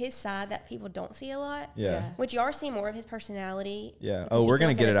 That like his side that people don't see a lot, Yeah. which you are seeing more of his personality. Yeah. because Oh, he we're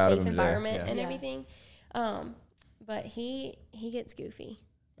gonna feels in get a it out of safe him today. environment Yeah. and Yeah. everything. But he gets goofy.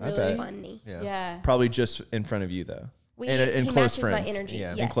 That's really it. funny. Yeah. Yeah. Probably just in front of you though. And He close matches friends. my energy. Yeah.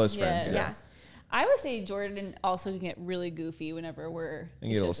 And Yes. close friends. Yes. Yeah. I would say Jordan also can get really goofy whenever we're. And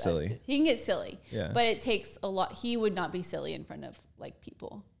it's get a little just us silly. two. He can get silly. Yeah. But it takes a lot. He would not be silly in front of like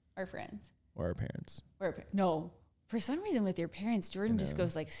people, our friends. Or our parents. No. For some reason with your parents, Jordan just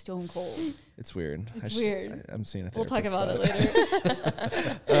goes like stone cold. It's weird. It's weird. I'm seeing a We'll talk therapist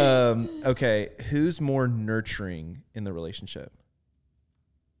about it later. Okay. Who's more nurturing in the relationship?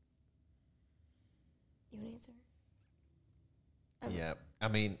 You want to answer? Yeah. I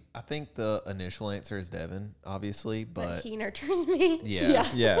mean, I think the initial answer is Devin, obviously, but he nurtures me. yeah.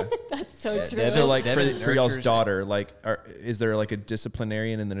 Yeah. That's so Yeah, true. Devin- So like Devin for y'all's nurtures daughter, like is there like a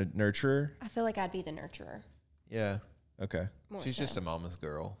disciplinarian and then a nurturer? I feel like I'd be the nurturer. Yeah. Okay. More She's so. just a mama's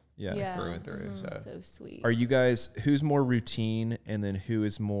girl Yeah. Yeah. through and through. So So sweet. Are you guys who's more routine and then who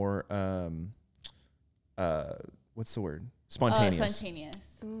is more what's the word? Spontaneous.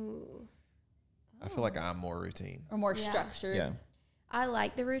 Spontaneous. Ooh. I feel like I'm more routine. Or more Yeah. structured. Yeah. I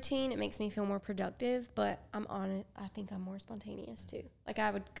like the routine. It makes me feel more productive, but I'm on it. I think I'm more spontaneous too. Like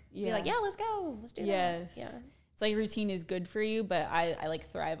I would be like, yeah, let's go. Let's do that. Yeah. It's like routine is good for you, but I like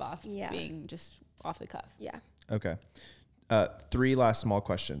thrive off being just off the cuff. Yeah. Okay. 3 last small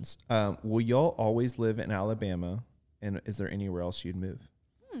questions. Will y'all always live in Alabama? And is there anywhere else you'd move?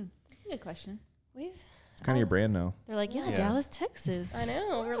 That's a good question. It's kind of your brand now. They're like, Dallas, Texas. I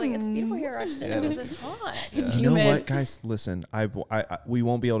know. We're like, it's beautiful here. I just didn't know it was this hot. It's You humid. know what, guys? Listen, we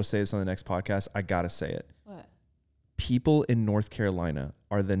won't be able to say this on the next podcast. I got to say it. What? People in North Carolina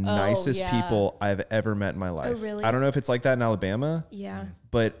are the nicest people I've ever met in my life. Oh, really? I don't know if it's like that in Alabama. Yeah.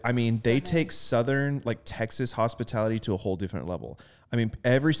 But I mean, they take Southern, like Texas hospitality to a whole different level. I mean,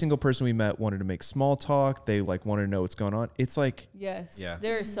 every single person we met wanted to make small talk. They like wanted to know what's going on. It's like,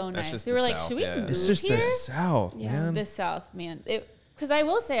 they're so nice. They the were like, South, should we move it's just here? the South, man. The South, man. Because I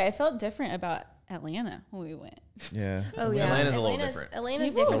will say, I felt different about Atlanta when we went. Yeah. Oh yeah. Atlanta's a little different.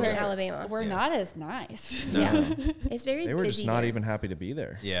 Atlanta's different than Alabama. We're not as nice. No. Yeah. It's very They were just busy not there. even happy to be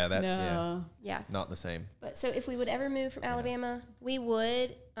there. Yeah, that's Yeah. not the same. But so if we would ever move from Alabama, we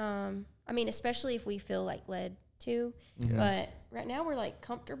would. I mean, especially if we feel like led to. But right now we're like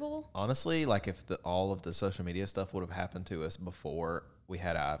comfortable. Honestly, like if all of the social media stuff would have happened to us before we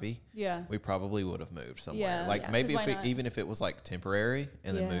had Ivy, we probably would have moved somewhere. Yeah. Like Yeah. maybe Even if it was like temporary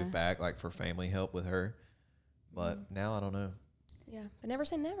and then moved back like for family help with her. But now I don't know. Yeah. But never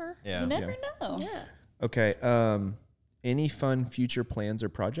say never. Yeah. You never know. Yeah. Okay. Any fun future plans or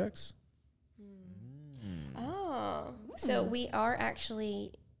projects? Oh. So we are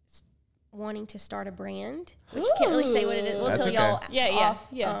actually wanting to start a brand, which we can't really say what it is. We'll That's tell okay.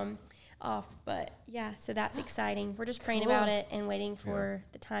 y'all off. But yeah, so that's exciting. We're just praying about it and waiting for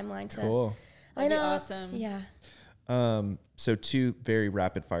the timeline to Cool. That'd be awesome. Yeah. So 2 very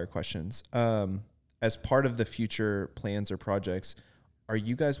rapid fire questions. As part of the future plans or projects, are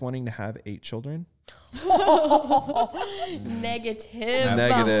you guys wanting to have 8 children?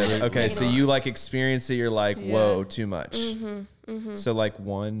 Negative. Okay, so you like experience it, you're like, whoa, too much. So like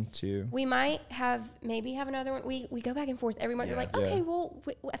 1, 2. We might maybe have another one. We go back and forth every month. We're like, okay, well,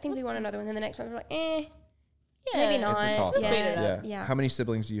 I think we want another one. Then the next month we're like, maybe not. It's a toss-up. Yeah. How many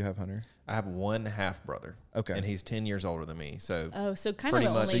siblings do you have, Hunter? I have one half brother. Okay. And he's 10 years older than me. So So kind Pretty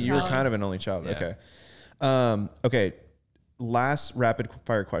of much. only So you were child. kind of an only child. Yeah. Okay. Okay. Last rapid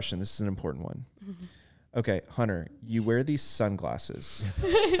fire question. This is an important one. Okay, Hunter, you wear these sunglasses.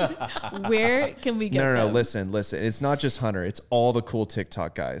 Where can we get No. them? Listen. It's not just Hunter. It's all the cool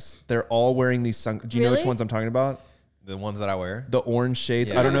TikTok guys. They're all wearing these Do you know which Really? ones I'm talking about? the ones that I wear. The orange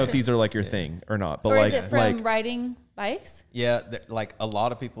shades. Yeah. I don't know if these are like your thing or not, but Or like, is it from like riding bikes? Yeah, like a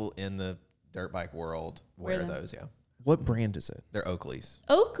lot of people in the dirt bike world wear them. those. Yeah, what brand is it? they're Oakleys.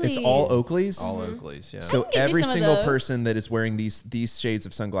 Oakley. It's all Oakleys. All Oakleys. Yeah. So can get you every some of single those. person that is wearing these shades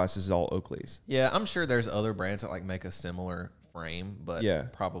of sunglasses is all Oakleys. Yeah, I'm sure there's other brands that like make a similar frame, but Yeah.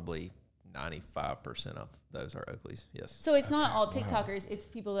 probably 95% of those are Oakleys. Yes. So it's not all TikTokers. It's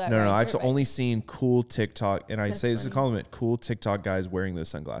people that. No, ride I've dirt bikes. only seen cool TikTok, and I That's say this is a funny. compliment. Cool TikTok guys wearing those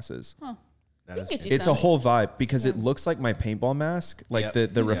sunglasses. Huh. That We is can get you It's a some. whole vibe because it looks like my paintball mask, like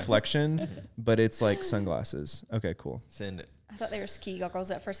Yep. the Yeah. reflection, but it's like sunglasses. Okay, cool. Send it. I thought they were ski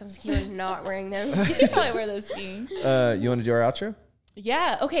goggles at first. I was like, you're not wearing them. You should probably wear those skiing. You want to do our outro?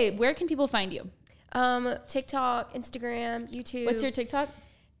 Yeah. Okay. Where can people find you? TikTok, Instagram, YouTube. What's your TikTok?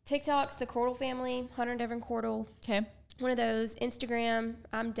 TikTok's the Cordle family, Hunter and Devin Cordle. Okay. One of those. Instagram,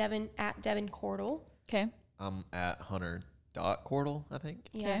 I'm Devin at Devin Cordle. Okay. I'm at Hunter.Cordle, I think.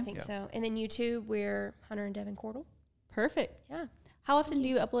 Yeah, I Okay. think so. And then YouTube, we're Hunter and Devin Cordle. Perfect. Yeah. How often do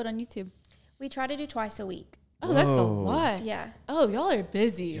you upload on YouTube? We try to do twice a week. Oh, that's a Whoa. lot. Yeah. Oh, y'all are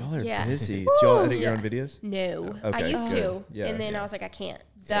busy. Y'all are Yeah. busy. Do y'all edit your Yeah. own videos? No. I Okay, used good. to. Yeah. And then I was like, I can't.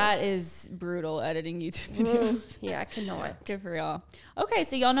 So, That is brutal editing YouTube videos. yeah, I cannot. Good for y'all. Okay,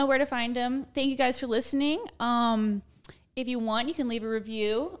 so y'all know where to find them. Thank you guys for listening. If you want, you can leave a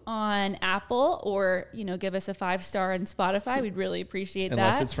review on Apple or, give us a 5-star on Spotify. We'd really appreciate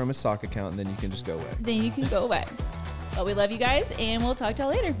Unless that. it's from a sock account, and then you can just go away. Then you can go away. But we love you guys, and we'll talk to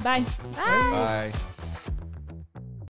y'all later. Bye. Bye.